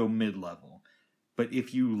 you can go mid-level. But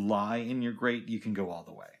if you lie and you're great, you can go all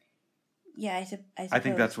the way. Yeah, I suppose. I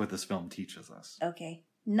think that's what this film teaches us. Okay.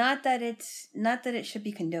 Not that it should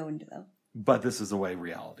be condoned, though. But this is the way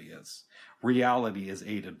reality is. Reality is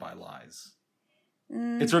aided by lies.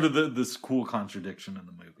 It's sort of this cool contradiction in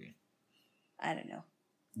the movie. I don't know.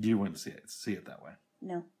 You wouldn't see it that way.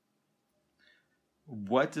 No.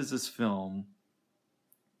 What does this film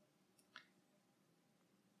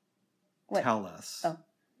tell us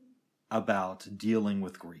about dealing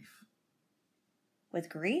with grief? With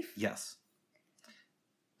grief? Yes.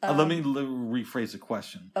 Let me rephrase the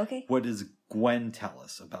question. Okay. What does Gwen tell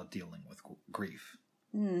us about dealing with grief?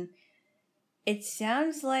 It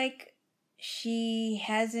sounds like she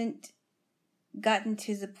hasn't gotten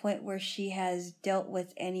to the point where she has dealt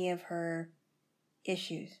with any of her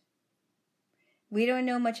issues. We don't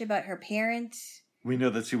know much about her parents. We know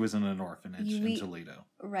that she was in an orphanage in Toledo.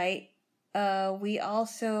 Right. We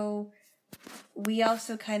also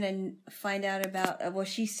kind of find out about,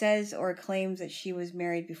 she says or claims that she was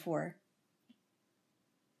married before.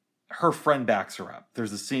 Her friend backs her up.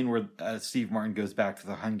 There's a scene where Steve Martin goes back to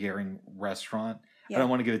the Hungarian restaurant. Yeah. I don't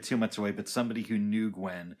want to give it too much away, but somebody who knew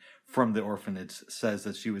Gwen from the orphanage says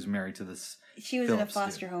that she was married to this. She was in a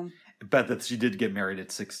foster home. But that she did get married at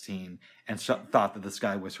 16 and thought that this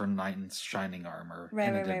guy was her knight in shining armor. Right,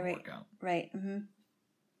 and right, it didn't right, work out. Right.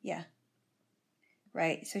 Yeah.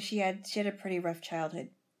 Right. So she had a pretty rough childhood.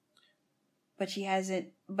 But she hasn't.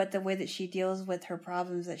 But the way that she deals with her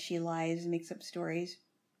problems, that she lies and makes up stories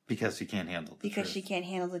Because she can't handle the because truth. she can't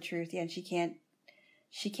handle the truth. Yeah, and she can't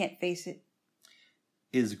face it.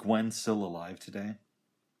 Is Gwen still alive today?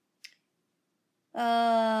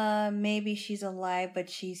 Maybe she's alive, but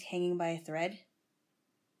she's hanging by a thread.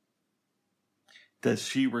 Does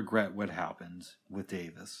she regret what happened with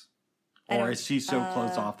Davis? Or is she so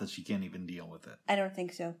closed off that she can't even deal with it? I don't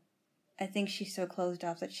think so. I think she's so closed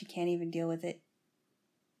off that she can't even deal with it.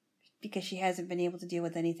 Because she hasn't been able to deal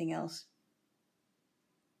with anything else.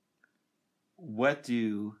 What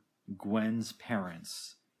do Gwen's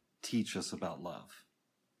parents teach us about love?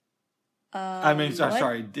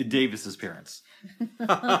 Sorry, Davis's parents.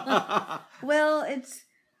 Well, this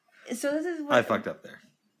is what... I fucked up there.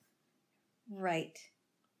 Right.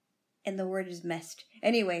 And the word is messed.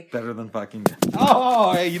 Anyway. Better than fucking...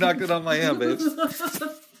 Oh, hey, you knocked it on my head, babes.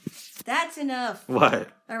 That's enough. What?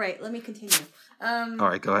 All right, let me continue. All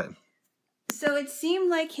right, go ahead. So it seemed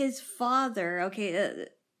like his father, okay,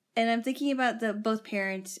 and I'm thinking about both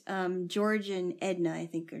parents, George and Edna, I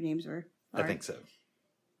think their names were. I think so.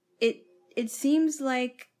 It seems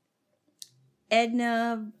like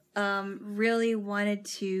Edna really wanted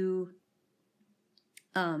to,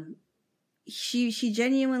 she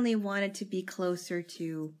genuinely wanted to be closer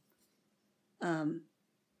to,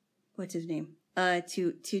 what's his name?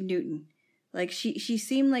 To Newton. Like she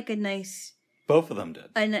seemed like a nice. Both of them did.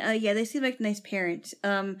 And yeah, they seemed like nice parents.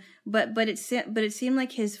 But it seemed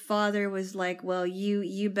like his father was like, well,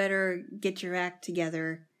 you better get your act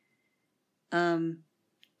together.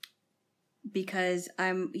 Because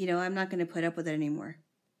I'm not going to put up with it anymore.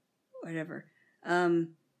 Whatever.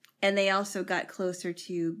 And they also got closer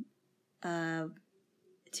to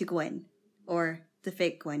Gwen, or the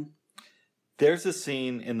fake Gwen. There's a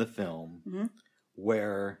scene in the film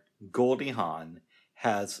where Goldie Hawn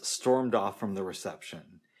has stormed off from the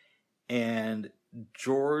reception, and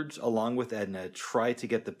George, along with Edna, try to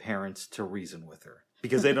get the parents to reason with her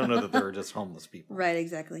because they don't know that they're just homeless people. Right,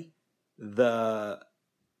 exactly. The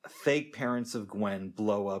fake parents of Gwen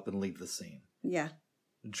blow up and leave the scene. Yeah.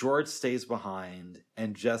 George stays behind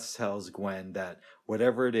and just tells Gwen that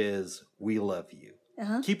whatever it is, we love you.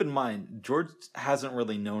 Uh-huh. Keep in mind, George hasn't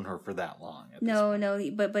really known her for that long. No,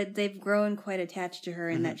 but they've grown quite attached to her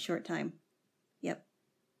in that short time. Yep.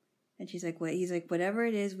 And she's like, "What?" He's like, "Whatever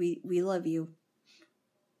it is, we love you."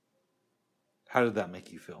 How did that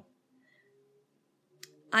make you feel?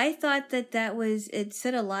 I thought that was, it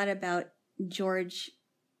said a lot about George,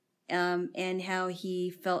 and how he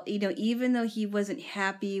felt. Even though he wasn't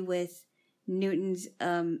happy with Newton's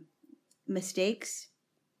mistakes,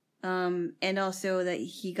 and also that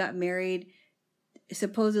he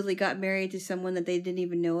supposedly got married to someone that they didn't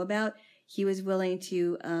even know about. He was willing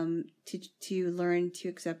to learn to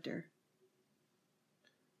accept her.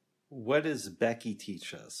 What does Becky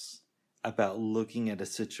teach us about looking at a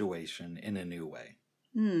situation in a new way?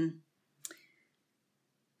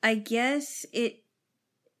 I just think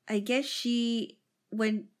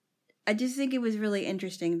it was really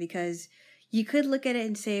interesting because you could look at it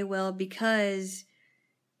and say, well, because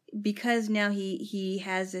now he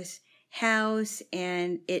has this house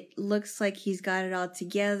and it looks like he's got it all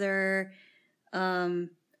together, and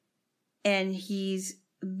he's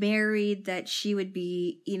married, that she would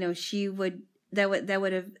be,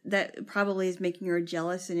 that probably is making her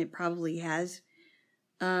jealous, and it probably has.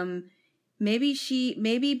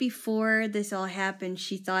 Maybe before this all happened,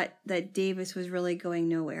 she thought that Davis was really going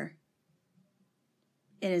nowhere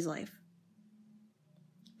in his life.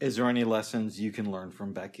 Is there any lessons you can learn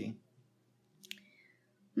from Becky?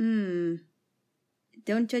 Don't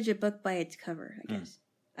judge a book by its cover, I guess.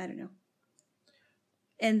 I don't know.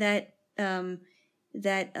 And that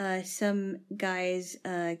some guys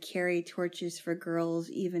carry torches for girls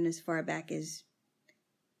even as far back as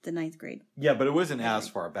the 9th grade. Yeah, but it wasn't as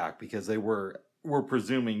far back because they were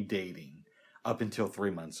presuming dating up until 3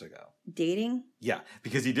 months ago. Dating? Yeah,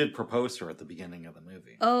 because he did propose to her at the beginning of the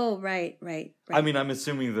movie. Oh, right. I mean, I'm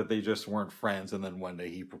assuming that they just weren't friends and then one day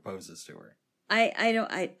he proposes to her.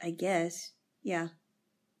 I guess. Yeah.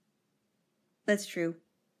 That's true.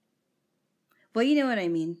 Well, you know what I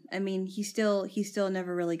mean. I mean, he still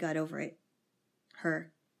never really got over it.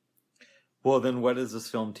 Her. Well, then what does this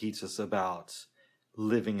film teach us about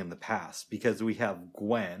living in the past? Because we have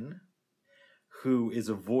Gwen, who is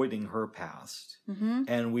avoiding her past,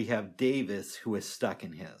 and we have Davis, who is stuck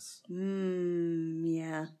in his.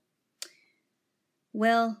 Yeah.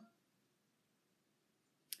 Well,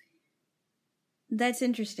 that's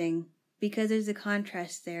interesting because there's a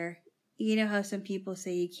contrast there. You know how some people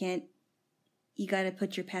say you you got to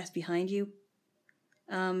put your past behind you.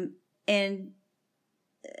 And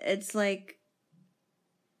it's like,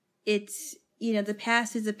 it's, the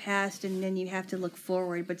past is the past, and then you have to look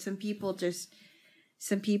forward. But some people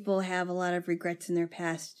have a lot of regrets in their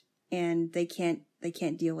past, and they can't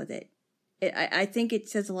deal with it. I think it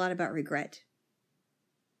says a lot about regret.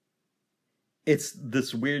 It's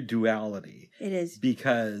this weird duality. It is.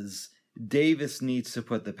 Because Davis needs to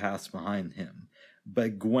put the past behind him,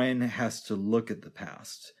 but Gwen has to look at the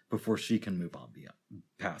past before she can move on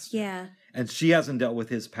past it. Yeah. And she hasn't dealt with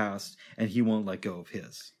his past, and he won't let go of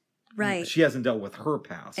his. Right. She hasn't dealt with her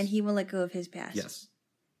past. And he won't let go of his past. Yes.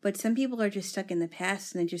 But some people are just stuck in the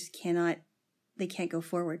past, and they can't go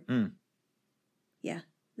forward. Mm. Yeah.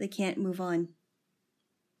 They can't move on.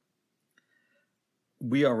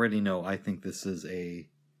 We already know, I think this is a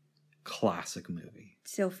classic movie.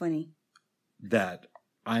 So funny. That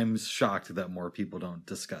I'm shocked that more people don't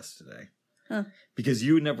discuss today. Huh. Because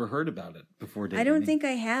you never heard about it before dating I don't me. think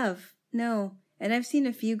I have. No. And I've seen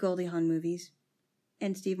a few Goldie Hawn movies.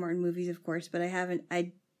 And Steve Martin movies, of course. But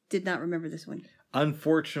I did not remember this one.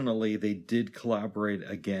 Unfortunately, they did collaborate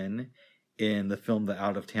again in the film The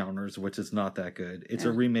Out of Towners, which is not that good. It's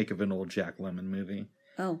a remake of an old Jack Lemmon movie.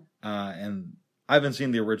 Oh. And I haven't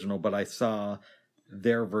seen the original, but I saw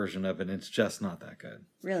their version of it, and it's just not that good.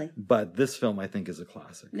 Really? But this film, I think, is a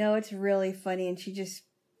classic. No, it's really funny, and she just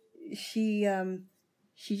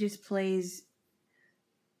plays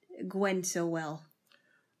Gwen so well.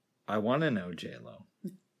 I want to know, J-Lo.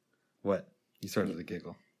 What? You started to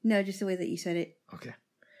giggle. No, just the way that you said it. Okay.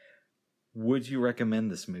 Would you recommend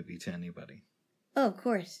this movie to anybody? Oh, of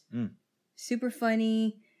course. Mm. Super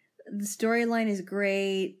funny. The storyline is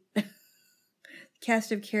great.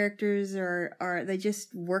 Cast of characters are they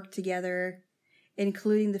just work together,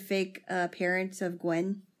 including the fake parents of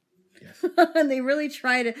Gwen. Yes. And they really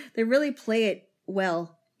play it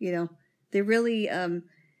well. They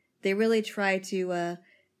really try to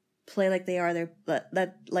play like they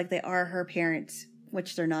are her parents,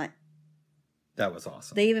 which they're not. That was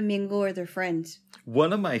awesome. They even mingle with their friends.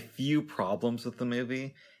 One of my few problems with the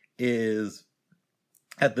movie is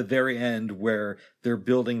at the very end where they're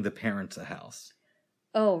building the parents a house.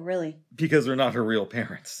 Oh, really? Because they're not her real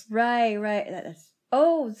parents. Right.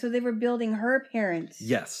 So they were building her parents.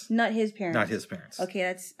 Yes. Not his parents. Not his parents. Okay,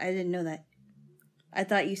 I didn't know that. I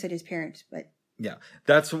thought you said his parents, but... Yeah,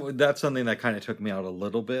 that's something that kind of took me out a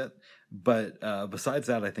little bit. But besides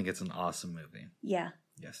that, I think it's an awesome movie. Yeah.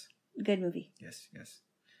 Yes. Good movie. Yes.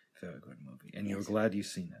 Very good movie. And you're glad you've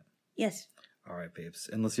seen it. Yes. All right, babes.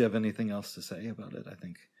 Unless you have anything else to say about it, I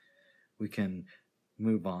think we can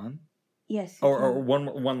move on. Yes. Or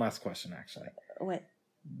one last question, actually. What?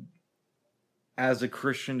 As a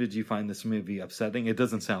Christian, did you find this movie upsetting? It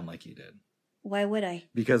doesn't sound like you did. Why would I?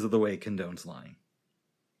 Because of the way it condones lying.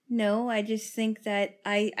 No, I just think that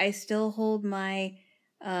I still hold my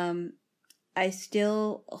to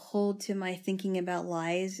my thinking about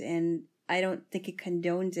lies, and I don't think it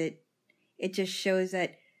condones it. It just shows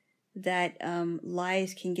that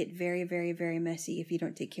lies can get very, very, very messy if you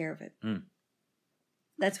don't take care of it. Mm.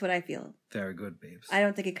 That's what I feel. Very good, babes. I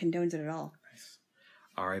don't think it condones it at all. Nice.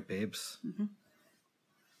 All right, babes. Mm-hmm.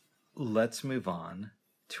 Let's move on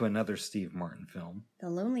to another Steve Martin film.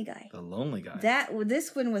 The Lonely Guy. The Lonely Guy.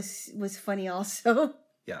 This one was funny also.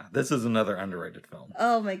 Yeah, this is another underrated film.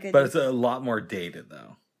 Oh my goodness! But it's a lot more dated,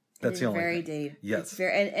 though. That's the only very thing. Dated. Yes, it's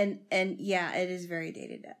very and yeah, it is very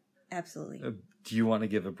dated. Absolutely. Do you want to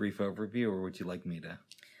give a brief overview, or would you like me to?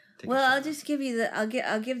 Well, I'll just give you I'll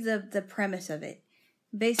give the premise of it.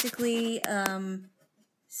 Basically,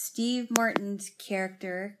 Steve Martin's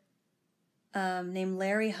character, named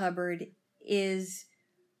Larry Hubbard, is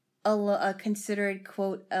considered,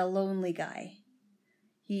 quote, a lonely guy.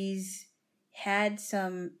 He's had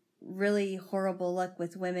some really horrible luck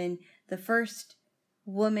with women. The first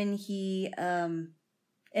woman he and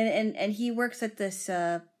he works at this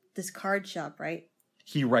card shop, right?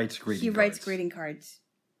 He writes greeting cards.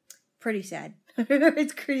 Pretty sad. He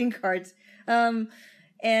writes greeting cards.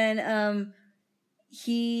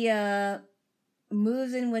 He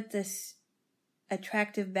moves in with this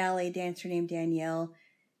attractive ballet dancer named Danielle.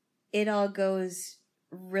 It all goes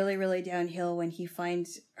really, really downhill when he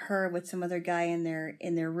finds her with some other guy in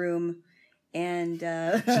their room. And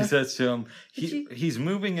she says to him, he's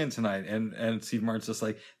moving in tonight, and Steve Martin's just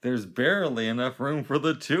like, there's barely enough room for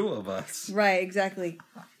the two of us. Right, exactly.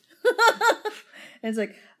 And it's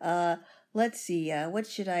like, let's see, what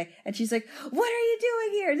should I... And she's like, what are you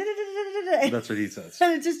doing here? That's what he says.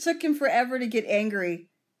 And it just took him forever to get angry.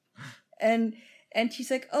 And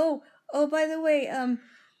she's like, oh, by the way,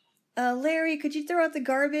 Larry, could you throw out the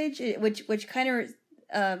garbage? Which kind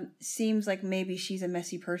of seems like maybe she's a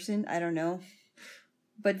messy person. I don't know,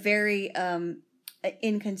 but very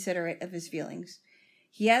inconsiderate of his feelings.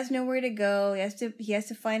 He has nowhere to go. He has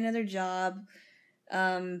to find another job.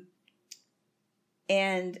 And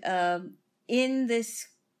in this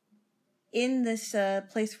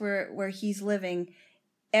place where he's living,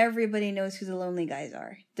 everybody knows who the lonely guys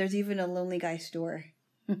are. There's even a lonely guy store.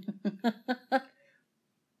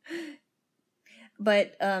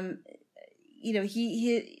 But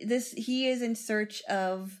he is in search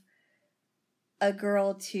of a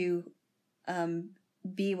girl to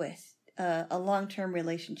be with, a long-term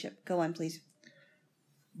relationship. Go on, please.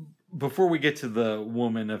 Before we get to the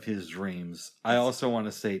woman of his dreams, I also want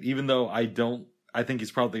to say, even though I think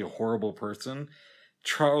he's probably a horrible person,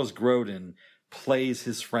 Charles Grodin plays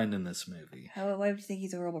his friend in this movie. Why would you think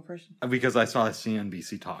he's a horrible person? Because I saw a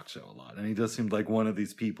CNBC talk show a lot, and he does seem like one of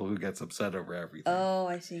these people who gets upset over everything. Oh,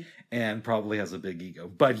 I see. And probably has a big ego.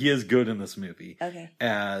 But he is good in this movie. Okay.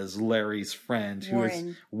 As Larry's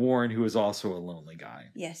friend, Warren, who is also a lonely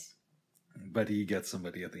guy. Yes. But he gets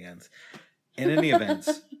somebody at the end. In any event,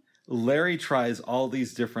 Larry tries all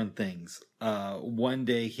these different things. One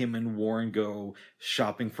day, him and Warren go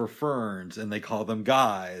shopping for ferns, and they call them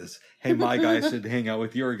guys. Hey, my guy should hang out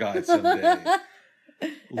with your guy someday.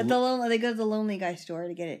 They go to the lonely guy store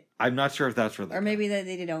to get it. I'm not sure if that's where they or maybe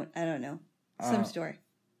they don't. I don't know. Some store.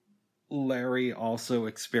 Larry also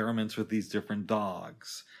experiments with these different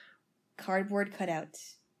dogs. Cardboard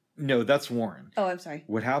cutouts. No, that's Warren. Oh, I'm sorry.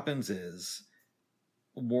 What happens is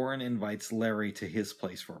Warren invites Larry to his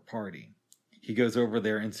place for a party. He goes over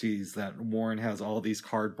there and sees that Warren has all these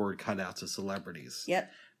cardboard cutouts of celebrities.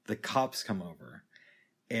 Yep. The cops come over,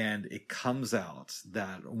 and it comes out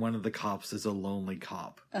that one of the cops is a lonely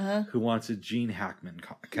cop who wants a Gene Hackman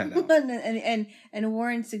cutout. and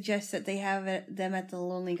Warren suggests that they have them at the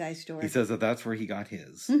lonely guy store. He says that that's where he got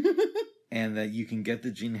his. And that you can get the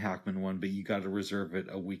Gene Hackman one, but you got to reserve it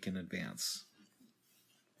a week in advance.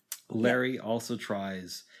 Larry also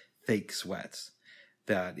tries fake sweat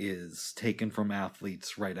that is taken from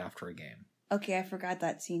athletes right after a game. Okay, I forgot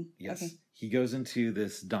that scene. Yes. Okay. He goes into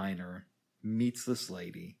this diner, meets this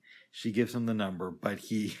lady. She gives him the number, but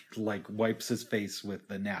he wipes his face with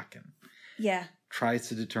the napkin. Yeah. Tries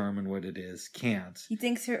to determine what it is, can't. He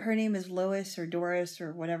thinks her name is Lois or Doris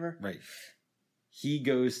or whatever. Right. He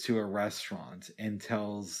goes to a restaurant and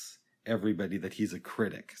tells everybody that he's a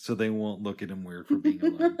critic, so they won't look at him weird for being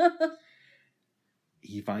alone.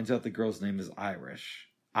 He finds out the girl's name is Irish.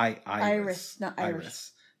 Iris, not Irish.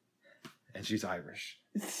 And she's Irish.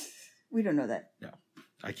 We don't know that. No.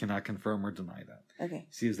 I cannot confirm or deny that. Okay.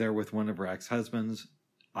 She is there with one of her ex-husbands.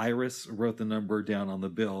 Iris wrote the number down on the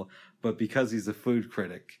bill, but because he's a food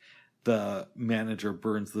critic, the manager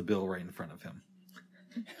burns the bill right in front of him.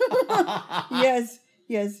 Yes.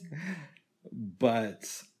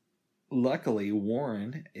 But luckily,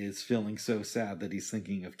 Warren is feeling so sad that he's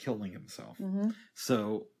thinking of killing himself. Mm-hmm.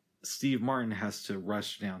 So Steve Martin has to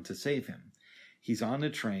rush down to save him. He's on a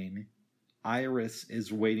train. Iris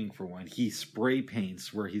is waiting for one. He spray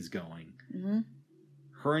paints where he's going. Mm-hmm.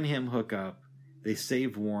 Her and him hook up. They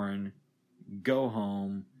save Warren, go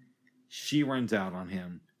home. She runs out on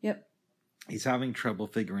him. Yep. He's having trouble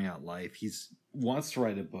figuring out life. He wants to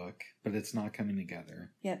write a book, but it's not coming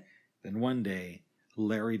together. Yep. Then one day,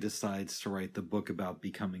 Larry decides to write the book about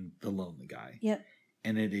becoming the lonely guy. Yep.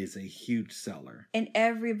 And it is a huge seller. And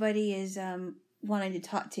everybody is wanting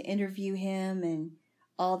to interview him, and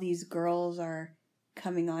all these girls are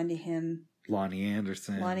coming on to him. Lonnie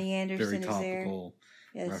Anderson. Very topical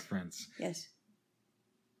is there. reference. Yes.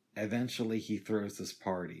 Eventually, he throws this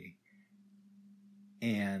party,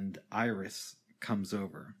 and Iris comes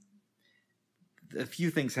over. A few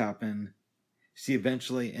things happen. She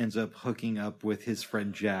eventually ends up hooking up with his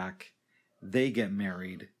friend Jack. They get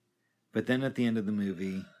married. But then at the end of the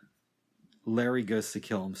movie, Larry goes to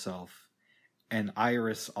kill himself. And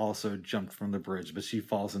Iris also jumped from the bridge, but she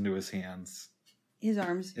falls into his hands. His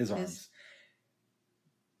arms.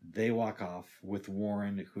 They walk off with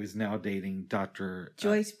Warren, who is now dating Dr.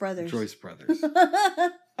 Joyce Brothers.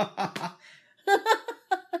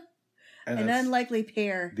 An unlikely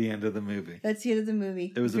pair. The end of the movie. That's the end of the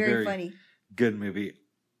movie. It was very funny. Good movie.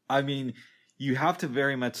 I mean, you have to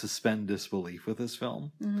very much suspend disbelief with this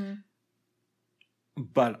film. Mm-hmm.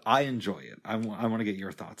 But I enjoy it. I want to get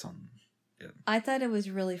your thoughts on it. I thought it was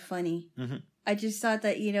really funny. Mm-hmm. I just thought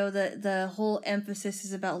that, the whole emphasis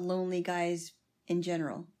is about lonely guys in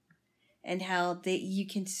general. And how you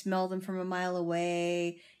can smell them from a mile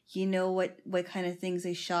away. You know what kind of things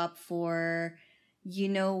they shop for. You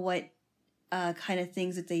know what kind of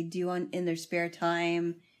things that they do in their spare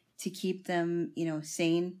time to keep them,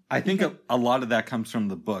 sane. I think a lot of that comes from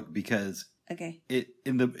the book because Okay.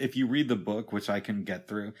 if you read the book, which I can get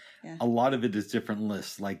through, a lot of it is different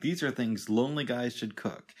lists. Like, these are things lonely guys should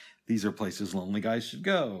cook. These are places lonely guys should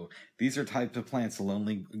go. These are types of plants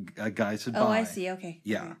lonely guys should buy. Oh, I see. Okay.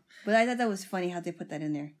 Yeah. Okay. But I thought that was funny how they put that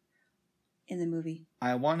in there in the movie.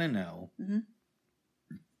 I want to know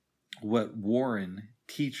what Warren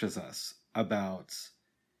teaches us about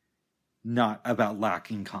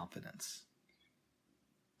lacking confidence.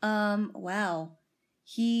 Wow.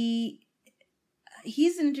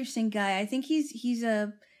 He's an interesting guy. I think he's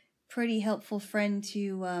a pretty helpful friend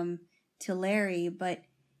to Larry, but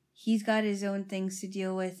he's got his own things to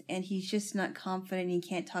deal with, and he's just not confident. He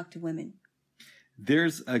can't talk to women.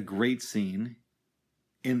 There's a great scene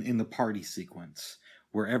in the party sequence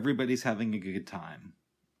where everybody's having a good time,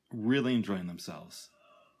 really enjoying themselves.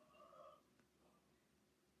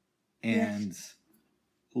 And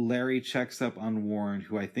Larry checks up on Warren,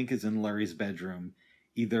 who I think is in Larry's bedroom,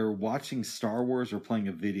 either watching Star Wars or playing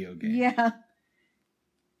a video game. Yeah.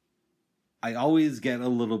 I always get a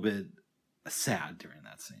little bit sad during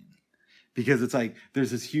that scene because it's like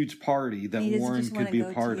there's this huge party that Warren could be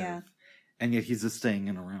a part of, and yet he's just staying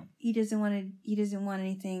in a room. He doesn't want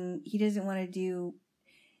anything. He doesn't want to do.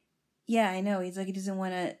 Yeah, I know. He's like, he doesn't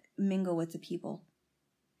want to mingle with the people.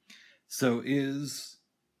 So is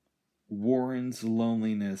Warren's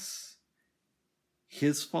loneliness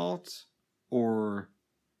his fault or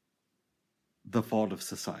the fault of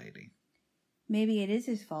society? Maybe it is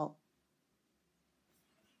his fault.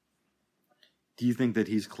 Do you think that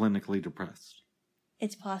he's clinically depressed?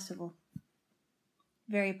 It's possible.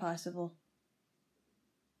 Very possible.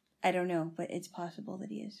 I don't know, but it's possible that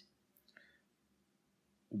he is.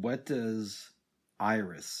 What does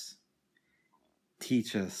Iris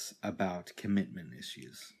teach us about commitment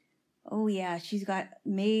issues? Oh, yeah. She's got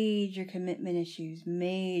major commitment issues.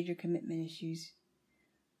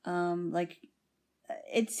 Like,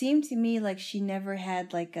 it seemed to me like she never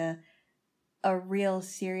had, like, a real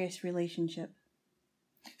serious relationship.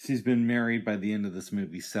 She's been married by the end of this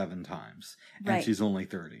movie 7 times. And she's only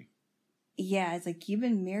 30. Yeah, it's like, you've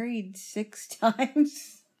been married 6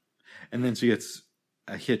 times. And then she gets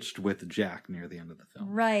hitched with Jack near the end of the film.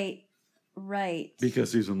 Right.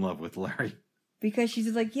 Because she's in love with Larry. Because she's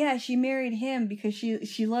like, yeah, she married him because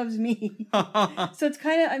she loves me. So it's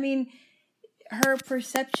kind of, I mean, her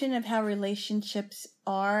perception of how relationships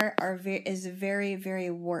is very,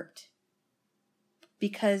 very warped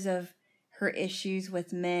because of her issues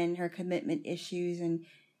with men, her commitment issues, and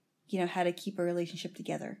how to keep a relationship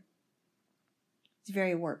together. It's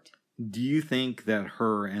very warped. Do you think that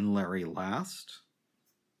her and Larry last?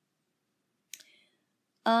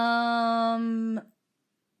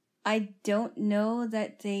 I don't know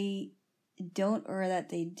that they don't or that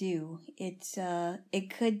they do.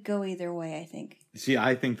 It could go either way, I think. See,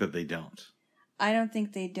 I think that they don't. I don't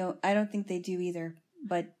think they don't. I don't think they do either,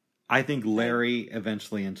 but I think Larry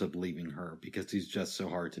eventually ends up leaving her because he's just so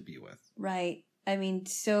hard to be with. Right. I mean,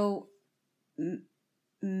 so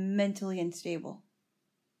mentally unstable.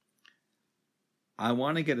 I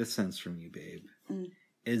want to get a sense from you, babe.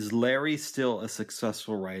 Is Larry still a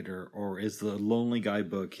successful writer, or is the Lonely Guy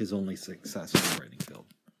book his only success in the writing field?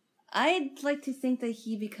 I'd like to think that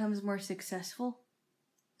he becomes more successful.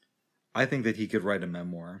 I think that he could write a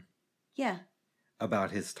memoir. Yeah.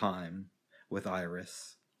 About his time with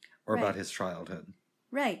Iris, or about his childhood.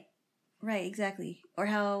 Right, exactly. Or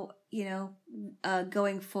how,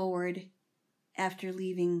 going forward after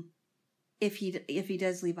leaving, if he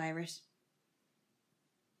does leave Iris.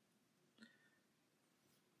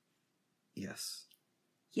 Yes.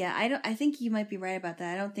 Yeah, I think you might be right about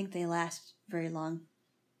that. I don't think they last very long.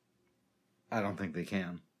 I don't think they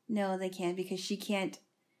can. No, they can't, because she can't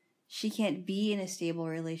be in a stable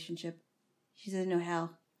relationship. She doesn't know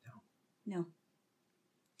how. No.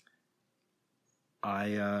 I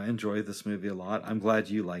enjoyed this movie a lot. I'm glad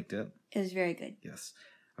you liked it. It was very good. Yes.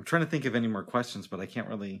 I'm trying to think of any more questions, but I can't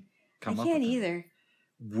really come up with them. I can't either.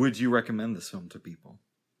 Would you recommend this film to people?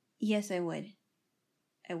 Yes, I would.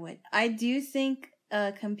 I do think,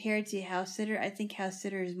 compared to House Sitter, I think House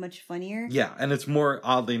Sitter is much funnier. Yeah, and it's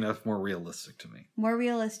oddly enough, more realistic to me. More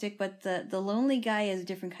realistic, but the Lonely Guy is a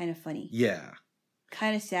different kind of funny. Yeah.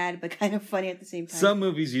 Kind of sad, but kind of funny at the same time. Some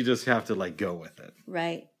movies you just have to go with it.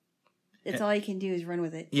 Right. That's all you can do is run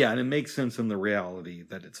with it. Yeah, and it makes sense in the reality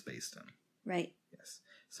that it's based in. Right. Yes.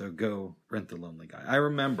 So go rent The Lonely Guy. I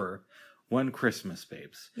remember one Christmas,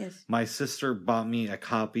 babes. Yes. My sister bought me a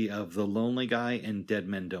copy of The Lonely Guy and Dead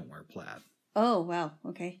Men Don't Wear Plaid. Oh, wow.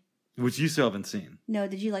 Okay. Which you still haven't seen. No,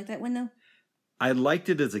 did you like that one, though? I liked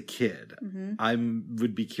it as a kid. Mm-hmm. I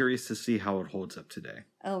would be curious to see how it holds up today.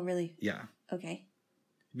 Oh, really? Yeah. Okay.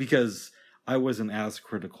 Because I wasn't as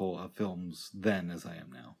critical of films then as I am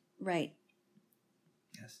now. Right.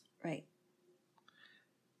 Yes. Right.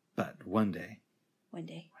 But one day,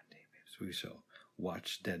 babes, we shall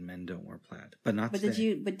watch Dead Men Don't Wear Plaid. But not But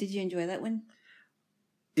today. did you enjoy that one?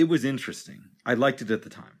 It was interesting. I liked it at the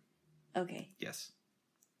time. Okay. Yes.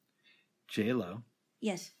 J-Lo.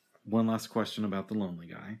 Yes. One last question about The Lonely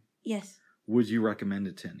Guy. Yes. Would you recommend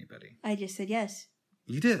it to anybody? I just said yes.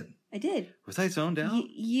 You did? I did. Was I zoned out?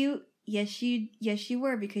 Yes, you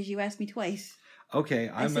were, because you asked me twice. Okay,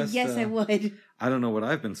 I said yes, I would. I don't know what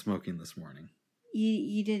I've been smoking this morning.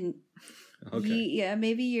 You didn't. Okay.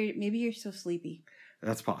 Maybe you're so sleepy.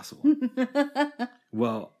 That's possible.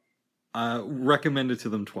 Well, recommend it to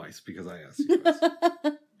them twice because I asked you twice.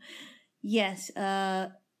 Yes.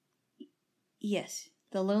 Yes.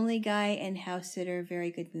 The Lonely Guy and House Sitter,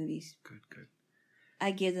 very good movies. Good.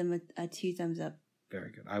 I give them a 2 thumbs up.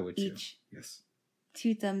 Very good. I would Each. too. Yes.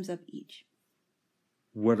 2 thumbs up each.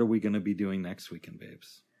 What are we going to be doing next weekend,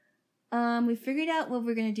 babes? We figured out what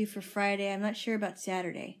we're gonna do for Friday. I'm not sure about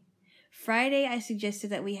Saturday. Friday, I suggested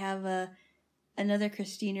that we have another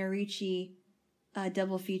Christina Ricci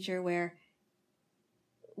double feature where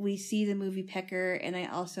we see the movie Pecker, and I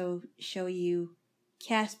also show you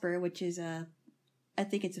Casper, which is I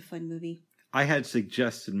think it's a fun movie. I had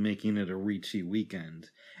suggested making it a Ricci weekend,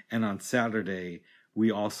 and on Saturday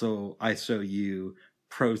I show you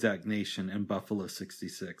Prozac Nation and Buffalo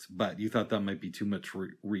 66, but you thought that might be too much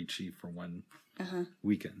Ricci for one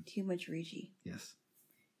weekend. Too much Ricci. Yes,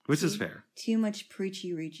 which is fair. Too much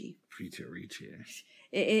preachy Ricci. Preachy Ricci.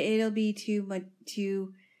 It'll be too much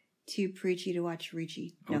too preachy to watch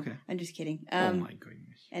Ricci. No, okay, I'm just kidding. Oh my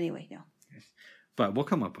goodness. Anyway, no. Yes. But we'll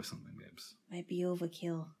come up with something, babes. Might be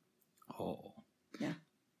overkill. Oh. Yeah.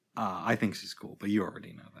 I think she's cool, but you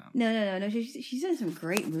already know that. No. She's done some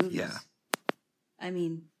great movies. Yeah. I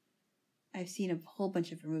mean, I've seen a whole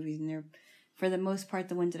bunch of her movies, and they're, for the most part,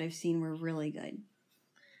 the ones that I've seen were really good.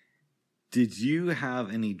 Did you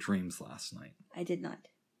have any dreams last night? I did not.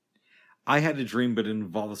 I had a dream, but it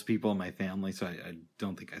involves people in my family, so I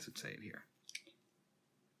don't think I should say it here.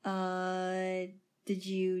 Did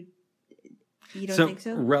you... You don't think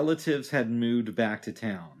so? Relatives had moved back to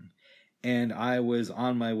town, and I was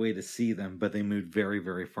on my way to see them, but they moved very,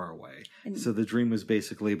 very far away. So the dream was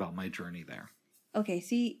basically about my journey there. Okay,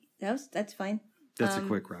 see, that's fine. That's a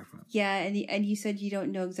quick reference. Yeah, and you said you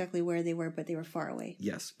don't know exactly where they were, but they were far away.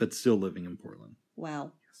 Yes, but still living in Portland.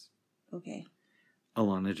 Wow. Yes. Okay.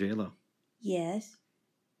 Alana J-Lo. Yes.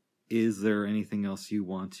 Is there anything else you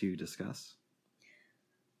want to discuss?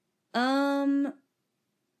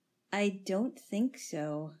 I don't think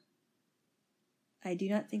so. I do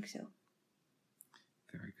not think so.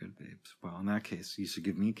 Very good, babes. Well, in that case, you should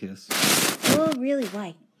give me a kiss. Oh, really?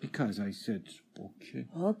 Why? Because I said okay.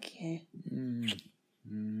 Okay.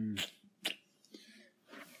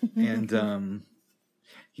 And,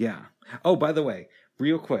 yeah. Oh, by the way,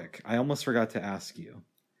 real quick, I almost forgot to ask you.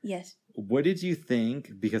 Yes. What did you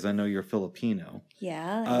think, because I know you're Filipino,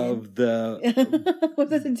 yeah, of the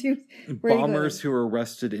bombers who were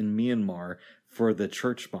arrested in Myanmar for the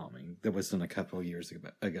church bombing that was done a couple of years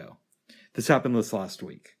ago? This happened this last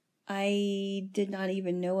week. I did not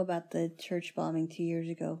even know about the church bombing 2 years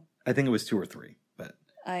ago. I think it was 2 or 3, but...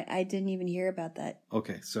 I didn't even hear about that.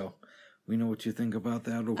 Okay, so we know what you think about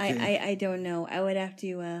that, okay? I don't know. I would have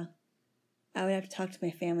to talk to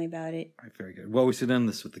my family about it. All right, very good. Well, we should end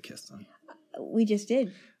this with the kiss then. We just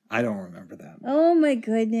did. I don't remember that. Oh my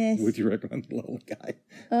goodness. Would you recommend the little guy?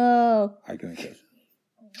 Oh. I'm going to kiss.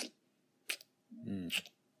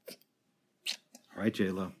 All right,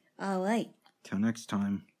 J-Lo. All right. Till next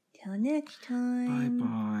time. Till next time.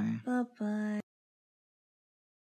 Bye-bye. Bye-bye.